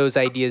 tie those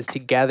ideas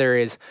together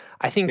is,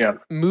 I think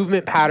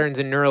movement patterns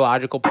and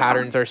neurological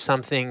patterns are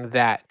something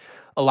that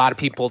a lot of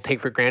people take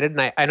for granted.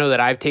 And I know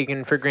that I've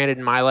taken for granted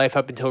in my life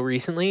up until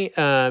recently.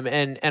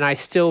 And I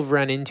still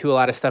run into a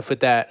lot of stuff with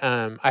that.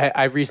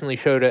 I recently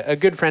showed a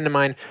good friend of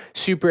mine,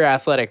 super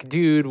athletic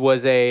dude,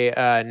 was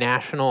a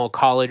national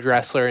college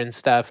wrestler and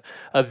stuff,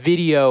 a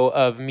video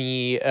of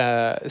me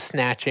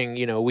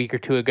snatching, a week or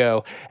two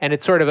ago. And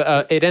it's sort of,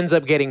 it ends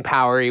up getting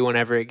powery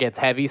whenever it gets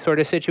heavy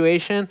sort of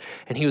situation.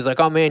 And he was like,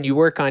 oh man, you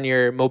work on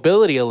your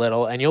mobility a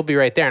little and you'll be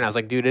right there. And I was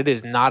like, dude, it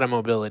is not a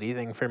mobility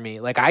thing for me.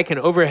 Like, I can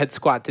overhead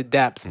squat to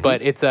depth,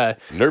 but it's a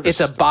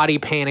body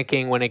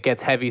panicking when it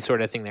gets heavy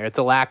sort of thing there. It's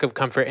a lack of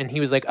comfort. And he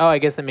was like, oh, I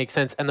guess that makes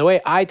sense. And the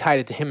way I tied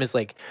it to him is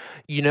like,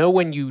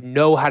 when you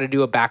know how to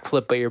do a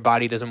backflip, but your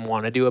body doesn't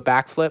want to do a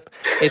backflip,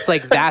 it's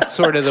like, that's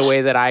sort of the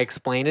way that I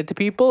explain it to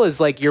people, is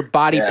like your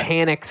body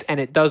panics and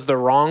it does the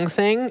wrong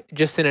thing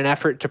just in an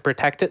effort to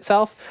protect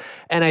itself.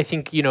 And I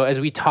think, as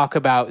we talk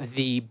about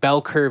the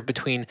bell curve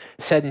between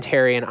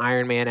sedentary and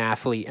Ironman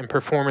athlete and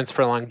performance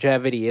for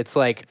longevity, it's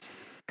like,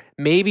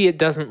 maybe it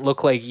doesn't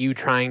look like you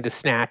trying to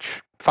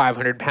snatch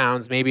 500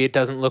 pounds. Maybe it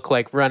doesn't look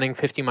like running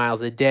 50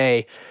 miles a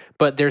day,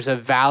 but there's a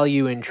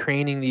value in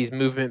training these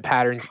movement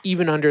patterns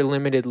even under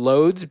limited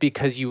loads,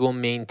 because you will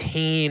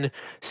maintain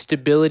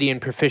stability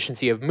and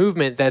proficiency of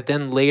movement that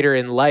then later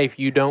in life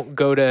you don't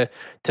go to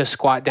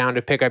squat down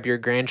to pick up your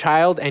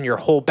grandchild and your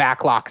whole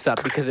back locks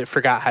up because it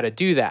forgot how to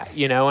do that,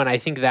 And I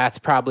think that's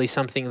probably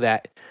something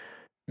that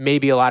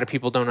maybe a lot of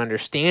people don't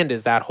understand,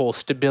 is that whole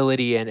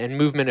stability and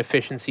movement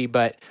efficiency.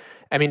 But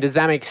I mean, does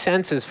that make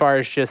sense as far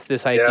as just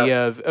this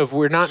idea of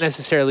we're not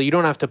necessarily, you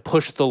don't have to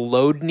push the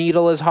load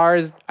needle as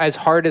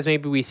hard as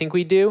maybe we think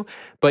we do,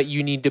 but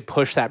you need to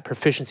push that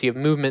proficiency of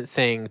movement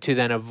thing to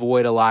then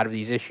avoid a lot of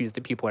these issues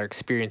that people are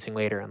experiencing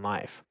later in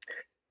life?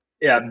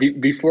 Yeah,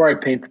 before I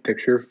paint the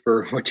picture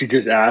for what you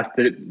just asked,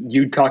 that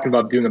you talking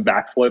about doing a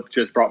backflip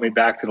just brought me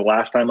back to the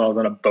last time I was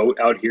on a boat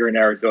out here in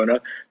Arizona.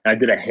 And I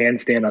did a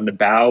handstand on the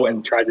bow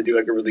and tried to do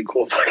like a really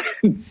cool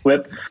fucking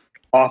flip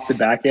off the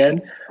back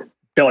end.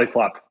 Belly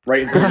flop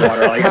right into the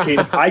water.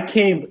 Like, I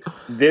came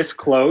this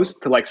close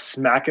to like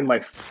smacking my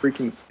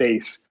freaking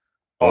face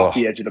off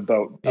the edge of the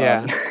boat.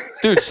 Yeah.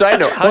 Dude, side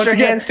note, how's your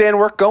handstand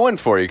work going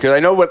for you? Because I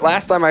know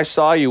last time I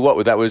saw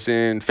you, that was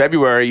in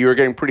February, you were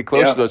getting pretty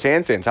close to those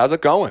handstands. How's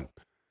it going?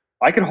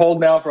 I can hold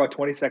now for about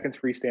 20 seconds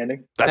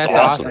freestanting. That's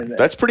awesome.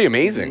 That's pretty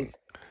amazing.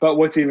 But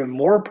what's even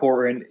more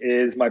important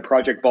is my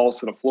project balls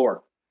to the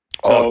floor.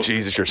 So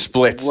Jesus, your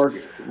splits.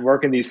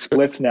 Working these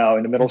splits now,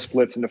 in the middle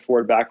splits and the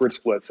forward backward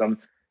splits. I'm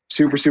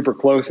super, super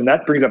close. And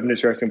that brings up an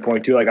interesting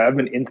point too. Like, I've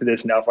been into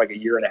this now for like a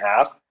year and a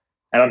half,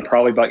 and I'm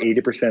probably about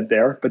 80%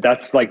 there, but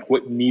that's like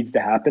what needs to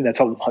happen. That's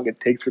how long it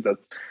takes for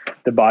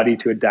the body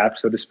to adapt,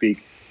 so to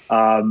speak.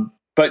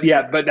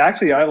 But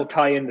actually I will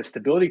tie in the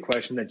stability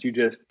question that you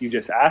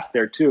just asked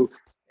there too.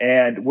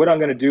 And what I'm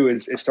going to do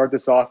is start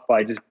this off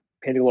by just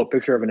painting a little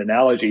picture of an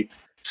analogy.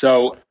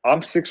 So I'm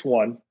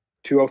 6'1",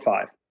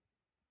 205.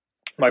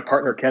 My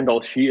partner,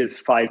 Kendall, she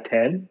is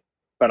 5'10",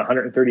 about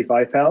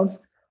 135 pounds.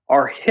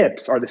 Our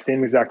hips are the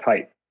same exact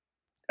height.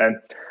 And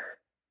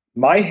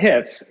my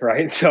hips,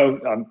 right? So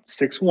I'm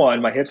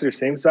 6'1", my hips are the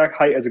same exact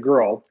height as a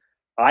girl.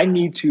 I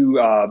need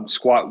to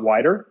squat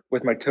wider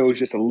with my toes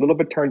just a little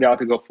bit turned out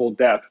to go full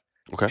depth.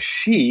 Okay.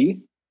 She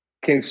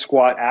can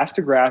squat ass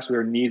to grass with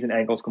her knees and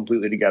ankles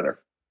completely together.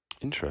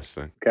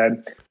 Interesting. Okay.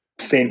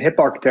 Same hip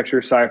architecture,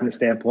 aside from the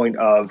standpoint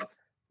of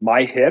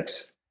my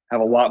hips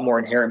have a lot more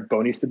inherent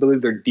bony stability.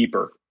 They're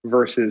deeper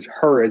versus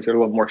hers. They're a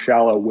little more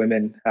shallow.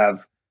 Women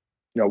have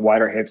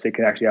wider hips. They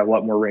can actually have a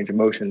lot more range of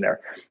motion there.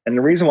 And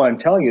the reason why I'm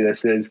telling you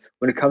this is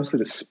when it comes to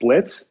the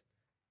splits,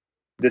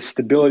 this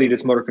stability,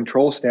 this motor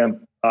control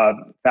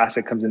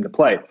facet comes into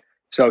play.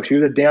 So she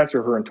was a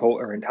dancer her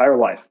entire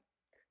life.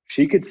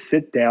 She could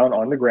sit down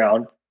on the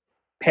ground,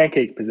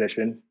 pancake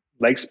position,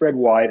 legs spread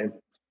wide, and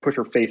push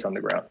her face on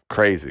the ground.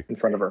 Crazy. In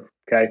front of her.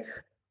 Okay.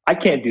 I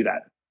can't do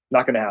that.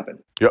 Not going to happen.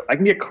 Yep. I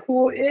can get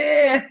cool.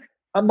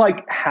 I'm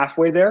like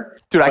halfway there.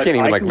 Dude, I can't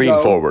even lean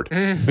forward.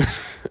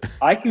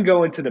 I can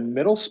go into the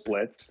middle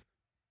splits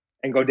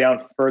and go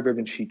down further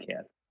than she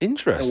can.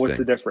 Interesting. And what's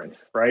the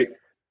difference, right?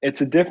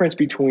 It's a difference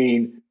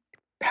between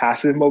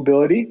passive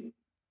mobility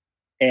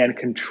and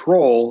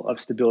control of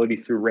stability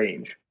through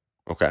range.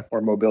 Okay.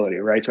 Or mobility,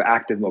 right? So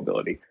active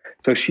mobility.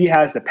 So she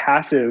has the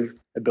passive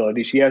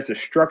ability. She has the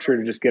structure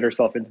to just get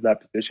herself into that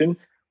position.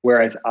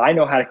 Whereas I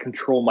know how to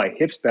control my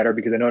hips better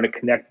because I know how to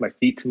connect my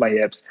feet to my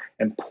hips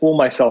and pull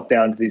myself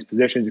down to these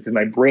positions because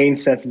my brain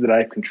senses that I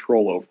have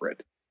control over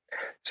it.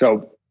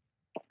 So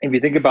if you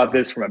think about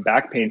this from a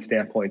back pain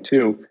standpoint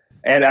too,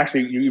 and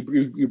actually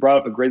you brought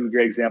up a great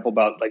example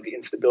about like the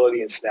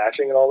instability and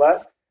snatching and all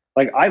that.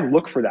 Like I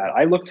look for that.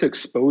 I look to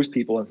expose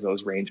people into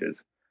those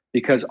ranges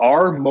because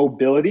our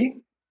mobility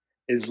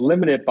is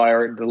limited by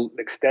the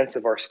extent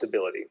of our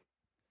stability.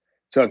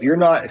 So if you're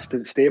not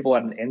stable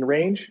at an end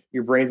range,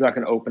 your brain's not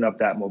going to open up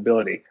that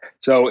mobility.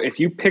 So if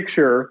you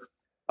picture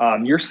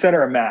your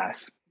center of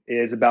mass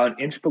is about an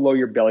inch below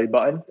your belly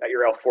button at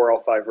your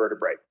L4, L5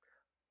 vertebrae.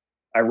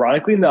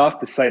 Ironically enough,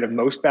 the site of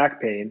most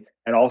back pain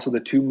and also the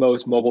two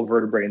most mobile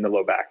vertebrae in the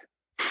low back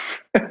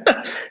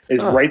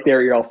is right there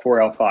at your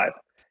L4, L5.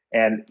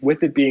 And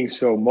with it being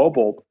so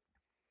mobile,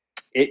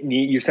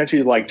 you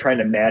essentially like trying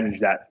to manage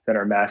that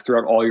center of mass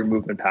throughout all your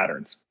movement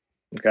patterns.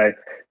 Okay.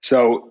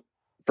 So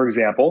for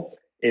example,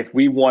 if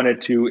we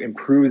wanted to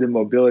improve the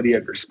mobility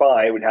of your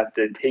spine, we'd have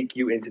to take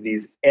you into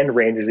these end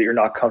ranges that you're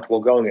not comfortable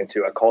going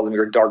into. I call them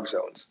your dark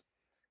zones.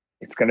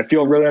 It's going to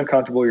feel really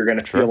uncomfortable. You're going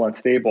to feel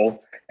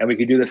unstable. And we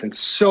could do this in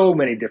so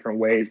many different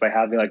ways by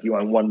having like you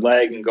on one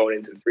leg and going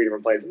into 3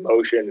 different planes of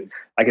motion. And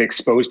I can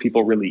expose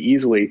people really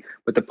easily.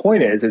 But the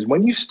point is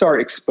when you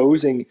start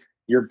exposing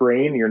your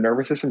brain and your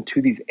nervous system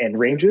to these end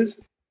ranges,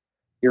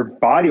 your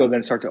body will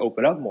then start to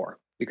open up more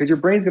because your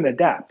brain's going to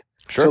adapt.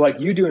 Sure. So like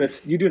you doing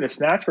a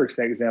snatch, for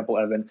example,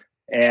 Evan,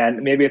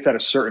 and maybe it's at a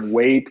certain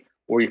weight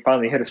or you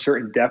finally hit a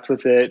certain depth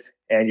with it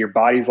and your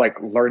body's like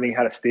learning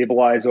how to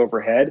stabilize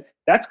overhead.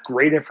 That's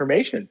great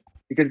information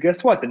because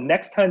guess what? The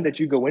next time that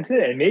you go into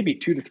it and maybe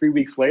 2 to 3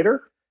 weeks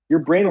later, your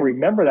brain will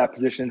remember that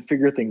position and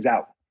figure things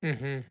out.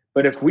 Mm-hmm.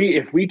 But if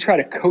we try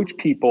to coach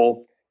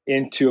people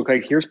into,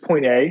 okay, here's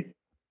point A,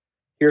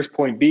 here's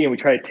point B, and we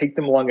try to take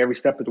them along every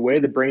step of the way,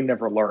 the brain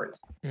never learns.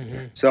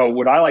 Mm-hmm. So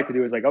what I like to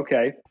do is like,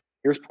 okay,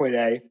 here's point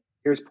A,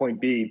 here's point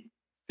B,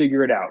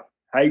 figure it out.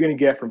 How are you going to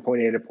get from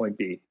point A to point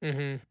B?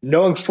 Mm-hmm.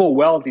 Knowing full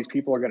well that these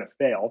people are going to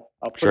fail,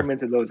 I'll put them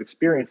into those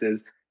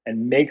experiences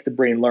and make the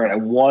brain learn. I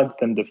want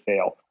them to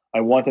fail.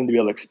 I want them to be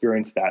able to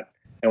experience that.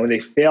 And when they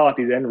fail at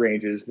these end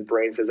ranges, the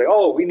brain says like,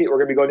 oh, we're going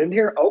to be going in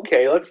here.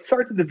 Okay, let's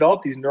start to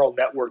develop these neural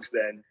networks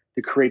then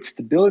to create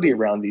stability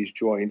around these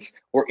joints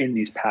or in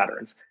these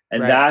patterns.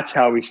 And that's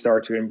how we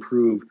start to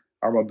improve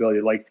our mobility.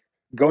 Like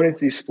going into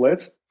these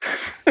splits,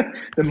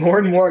 the more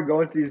and more I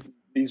go into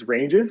these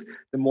ranges,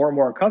 the more and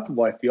more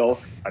uncomfortable I feel.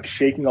 I'm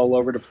shaking all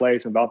over the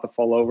place. I'm about to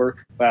fall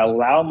over. But I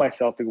allow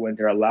myself to go in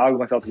there,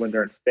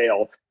 and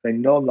fail. I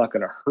know I'm not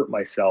going to hurt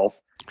myself.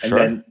 And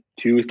then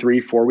 2, 3,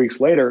 4 weeks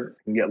later,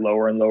 I can get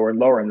lower and lower and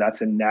lower. And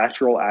that's a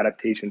natural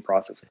adaptation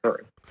process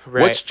occurring.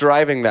 Right. What's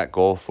driving that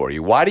goal for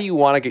you? Why do you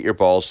want to get your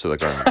balls to the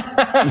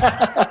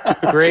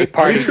ground? Great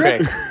party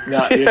trick.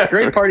 No, it's a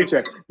great party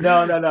trick.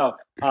 No.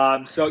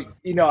 So,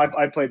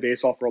 I played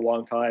baseball for a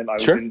long time. I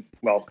was in,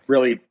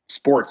 really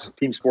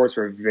team sports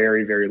for a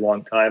very, very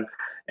long time.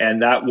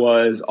 And that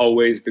was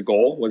always the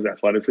goal, was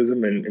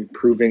athleticism and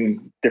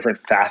improving different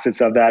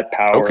facets of that,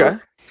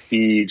 power,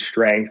 speed,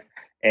 strength.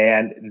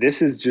 And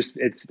this is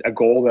it's a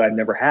goal that I've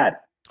never had.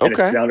 And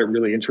it sounded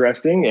really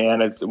interesting,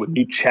 and it's a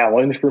new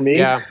challenge for me.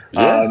 Yeah.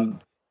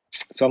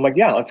 So I'm like,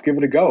 let's give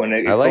it a go. And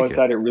it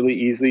coincided really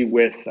easily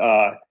with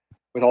all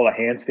the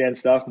handstand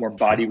stuff, more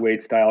body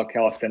weight style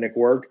calisthenic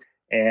work.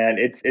 And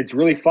it's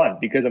really fun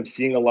because I'm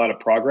seeing a lot of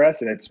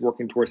progress and it's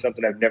working towards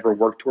something I've never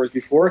worked towards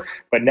before.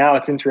 But now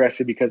it's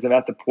interesting because I'm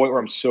at the point where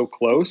I'm so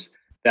close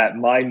that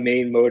my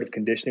main mode of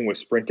conditioning was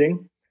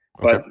sprinting.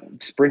 But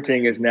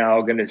sprinting is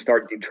now going to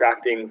start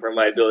detracting from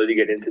my ability to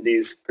get into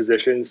these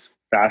positions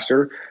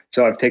faster.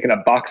 So I've taken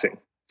up boxing.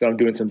 So I'm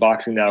doing some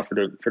boxing now for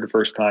the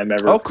first time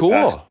ever. Oh, cool. For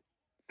the past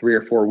 3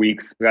 or 4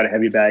 weeks. We got a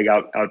heavy bag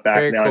out back.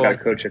 Very now. cool. I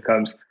got a coach that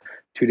comes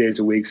 2 days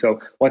a week.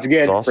 So once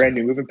again, awesome. Brand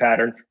new movement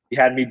pattern. He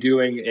had me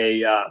doing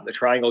a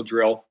triangle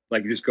drill,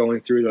 like just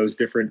going through those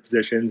different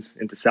positions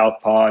into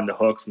southpaw and the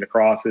hooks and the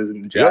crosses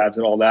and the jabs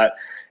and all that.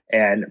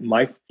 And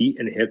my feet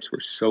and hips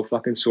were so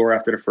fucking sore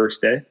after the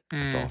first day.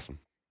 That's awesome.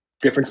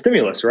 different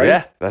stimulus, right?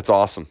 Yeah, that's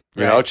awesome.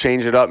 You know,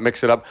 change it up,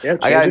 mix it up. Yeah,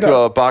 I got change it into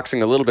up.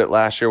 boxing a little bit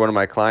last year. One of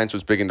my clients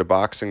was big into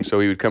boxing, so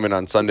he would come in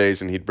on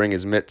Sundays and he'd bring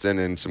his mitts in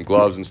and some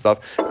gloves and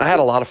stuff. And I had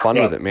a lot of fun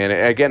with it, man.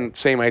 And again,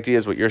 same idea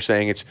as what you're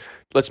saying. It's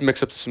let's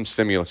mix up some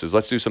stimuluses.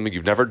 Let's do something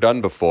you've never done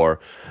before,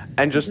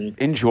 and just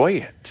enjoy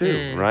it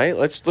too, right?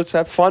 Let's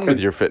have fun with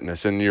your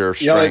fitness and your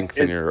strength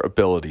and your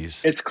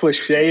abilities. It's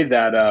cliche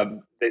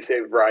that they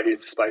say variety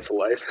is the spice of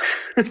life.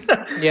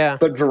 Yeah.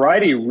 But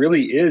variety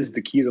really is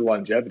the key to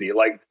longevity.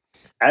 Like,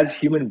 as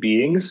human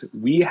beings,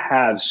 we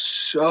have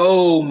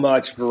so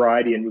much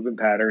variety in movement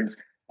patterns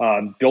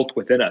built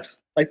within us.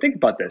 Like, think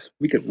about this.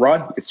 We could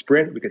run, we could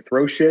sprint, we could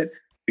throw shit,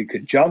 we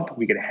could jump,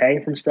 we could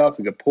hang from stuff,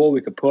 we could pull,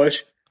 we could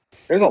push.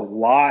 There's a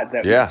lot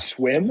that we can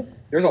swim.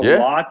 There's a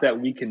lot that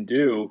we can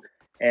do.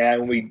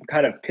 And we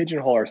kind of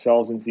pigeonhole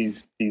ourselves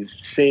into these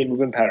same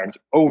movement patterns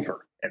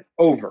over and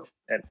over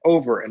and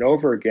over and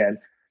over again.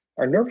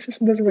 Our nervous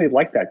system doesn't really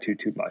like that too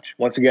much.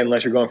 Once again,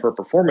 unless you're going for a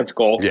performance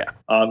goal. Yeah.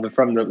 But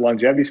from the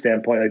longevity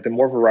standpoint, like the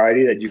more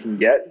variety that you can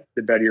get,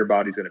 the better your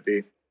body's going to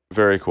be.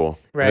 Very cool.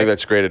 Right. I think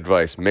that's great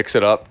advice. Mix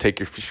it up, take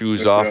your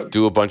shoes off,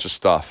 do a bunch of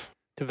stuff.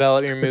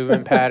 Develop your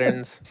movement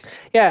patterns.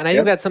 Yeah, and I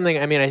think that's something,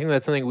 I think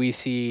that's something we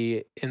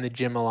see in the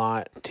gym a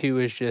lot too,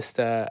 is just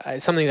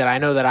something that I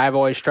know that I've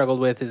always struggled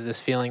with is this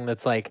feeling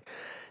that's like,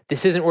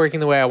 this isn't working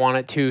the way I want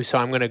it to, so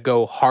I'm going to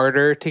go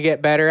harder to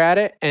get better at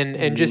it.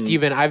 And just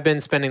even, I've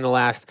been spending the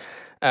last,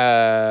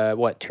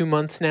 2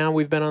 months now,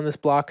 we've been on this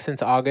block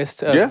since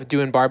August of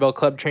doing barbell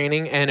club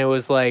training. And it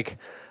was like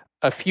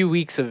a few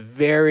weeks of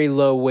very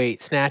low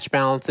weight snatch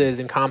balances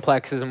and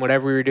complexes and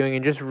whatever we were doing,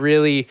 and just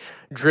really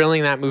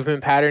drilling that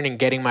movement pattern and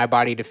getting my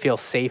body to feel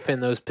safe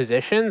in those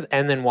positions.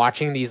 And then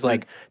watching these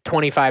like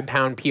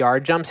 25-pound PR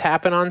jumps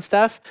happen on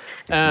stuff.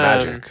 It's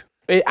magic.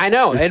 I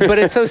know, but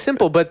it's so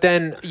simple. But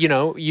then,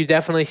 you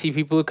definitely see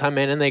people who come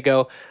in and they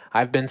go,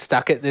 I've been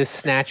stuck at this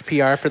snatch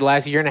PR for the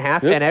last year and a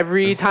half. And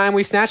every time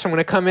we snatch, I'm going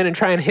to come in and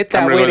try and hit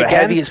that weight again. As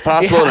heavy as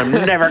possible. And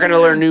I'm never going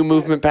to learn new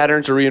movement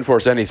patterns or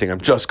reinforce anything.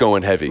 I'm just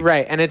going heavy.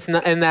 Right. And it's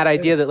not, and that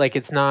idea that like,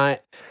 it's not,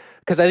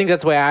 because I think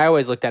that's the way I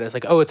always looked at it. It's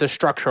like, oh, it's a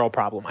structural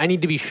problem. I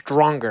need to be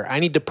stronger. I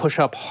need to push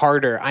up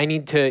harder. I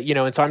need to,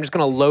 and so I'm just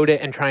going to load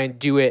it and try and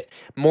do it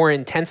more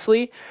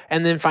intensely.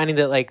 And then finding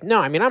that like,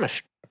 no, I'm a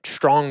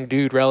strong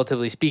dude,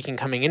 relatively speaking,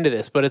 coming into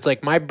this, but it's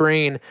like my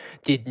brain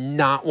did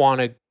not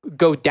want to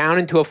go down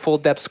into a full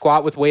depth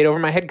squat with weight over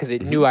my head because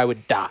it knew I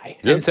would die.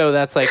 And so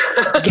that's like,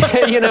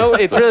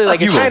 it's really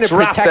like it's trying to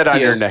drop protect that on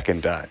you. your neck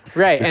and die.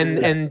 Right.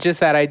 And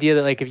just that idea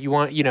that like, if you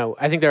want,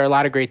 I think there are a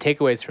lot of great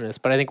takeaways from this,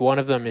 but I think one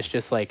of them is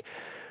just like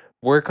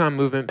work on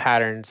movement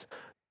patterns.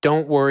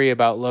 Don't worry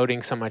about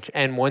loading so much.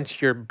 And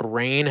once your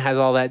brain has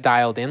all that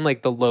dialed in,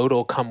 like the load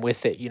will come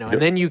with it,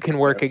 and then you can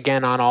work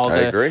again on all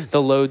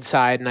the load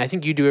side. And I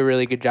think you do a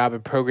really good job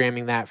of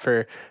programming that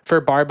for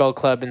barbell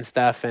club and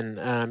stuff. And,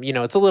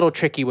 it's a little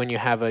tricky when you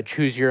have a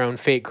choose your own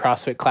fate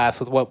CrossFit class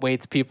with what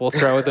weights people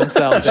throw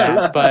themselves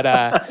at.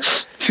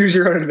 But choose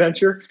your own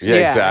adventure.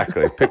 Yeah,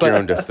 exactly. Pick your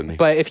own destiny.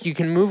 But if you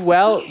can move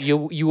well, you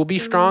will be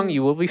strong,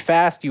 you will be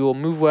fast, you will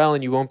move well,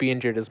 and you won't be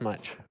injured as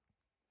much.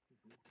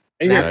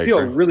 And you feel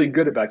really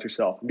good about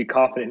yourself and be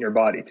confident in your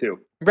body too.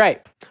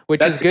 Right.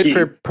 Which is good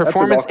for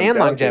performance and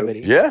longevity.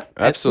 Yeah,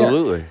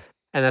 absolutely.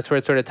 And that's where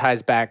it sort of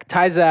ties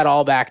that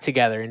all back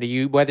together into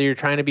you, whether you're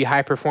trying to be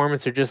high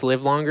performance or just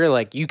live longer,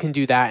 like you can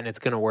do that and it's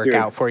going to work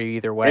out for you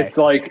either way. It's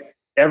like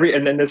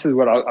and then this is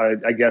what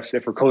I guess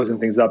if we're closing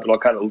things up, I'll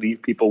kind of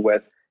leave people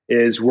with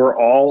is we're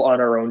all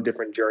on our own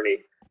different journey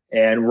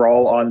and we're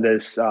all on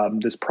this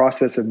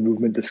process of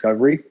movement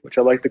discovery, which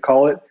I like to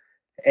call it.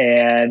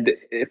 And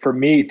for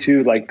me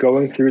too, like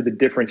going through the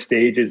different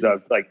stages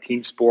of like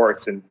team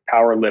sports and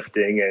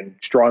powerlifting and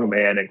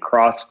strongman and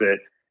CrossFit,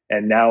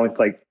 and now it's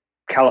like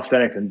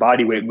calisthenics and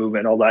body weight movement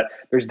and all that.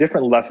 There's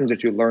different lessons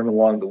that you learn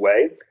along the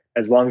way,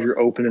 as long as you're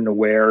open and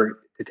aware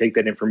to take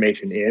that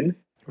information in,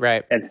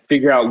 right, and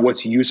figure out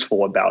what's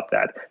useful about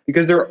that.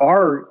 Because there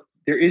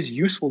is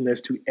usefulness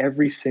to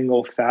every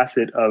single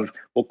facet of,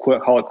 we'll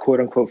call it quote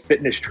unquote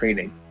fitness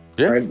training.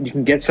 Yeah. Right? You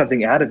can get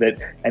something out of it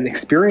and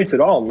experience it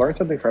all, learn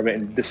something from it,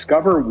 and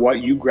discover what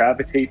you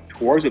gravitate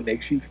towards. It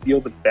makes you feel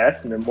the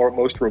best and the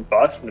most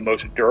robust and the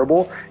most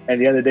durable, and at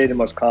the end of the day, the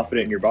most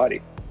confident in your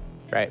body.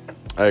 Right.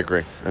 I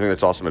agree. I think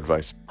that's awesome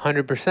advice.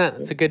 100%.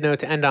 That's a good note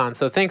to end on.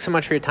 So thanks so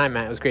much for your time,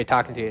 Matt. It was great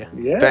talking to you.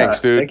 Yeah. Thanks,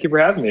 dude. Thank you for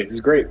having me. This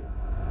is great.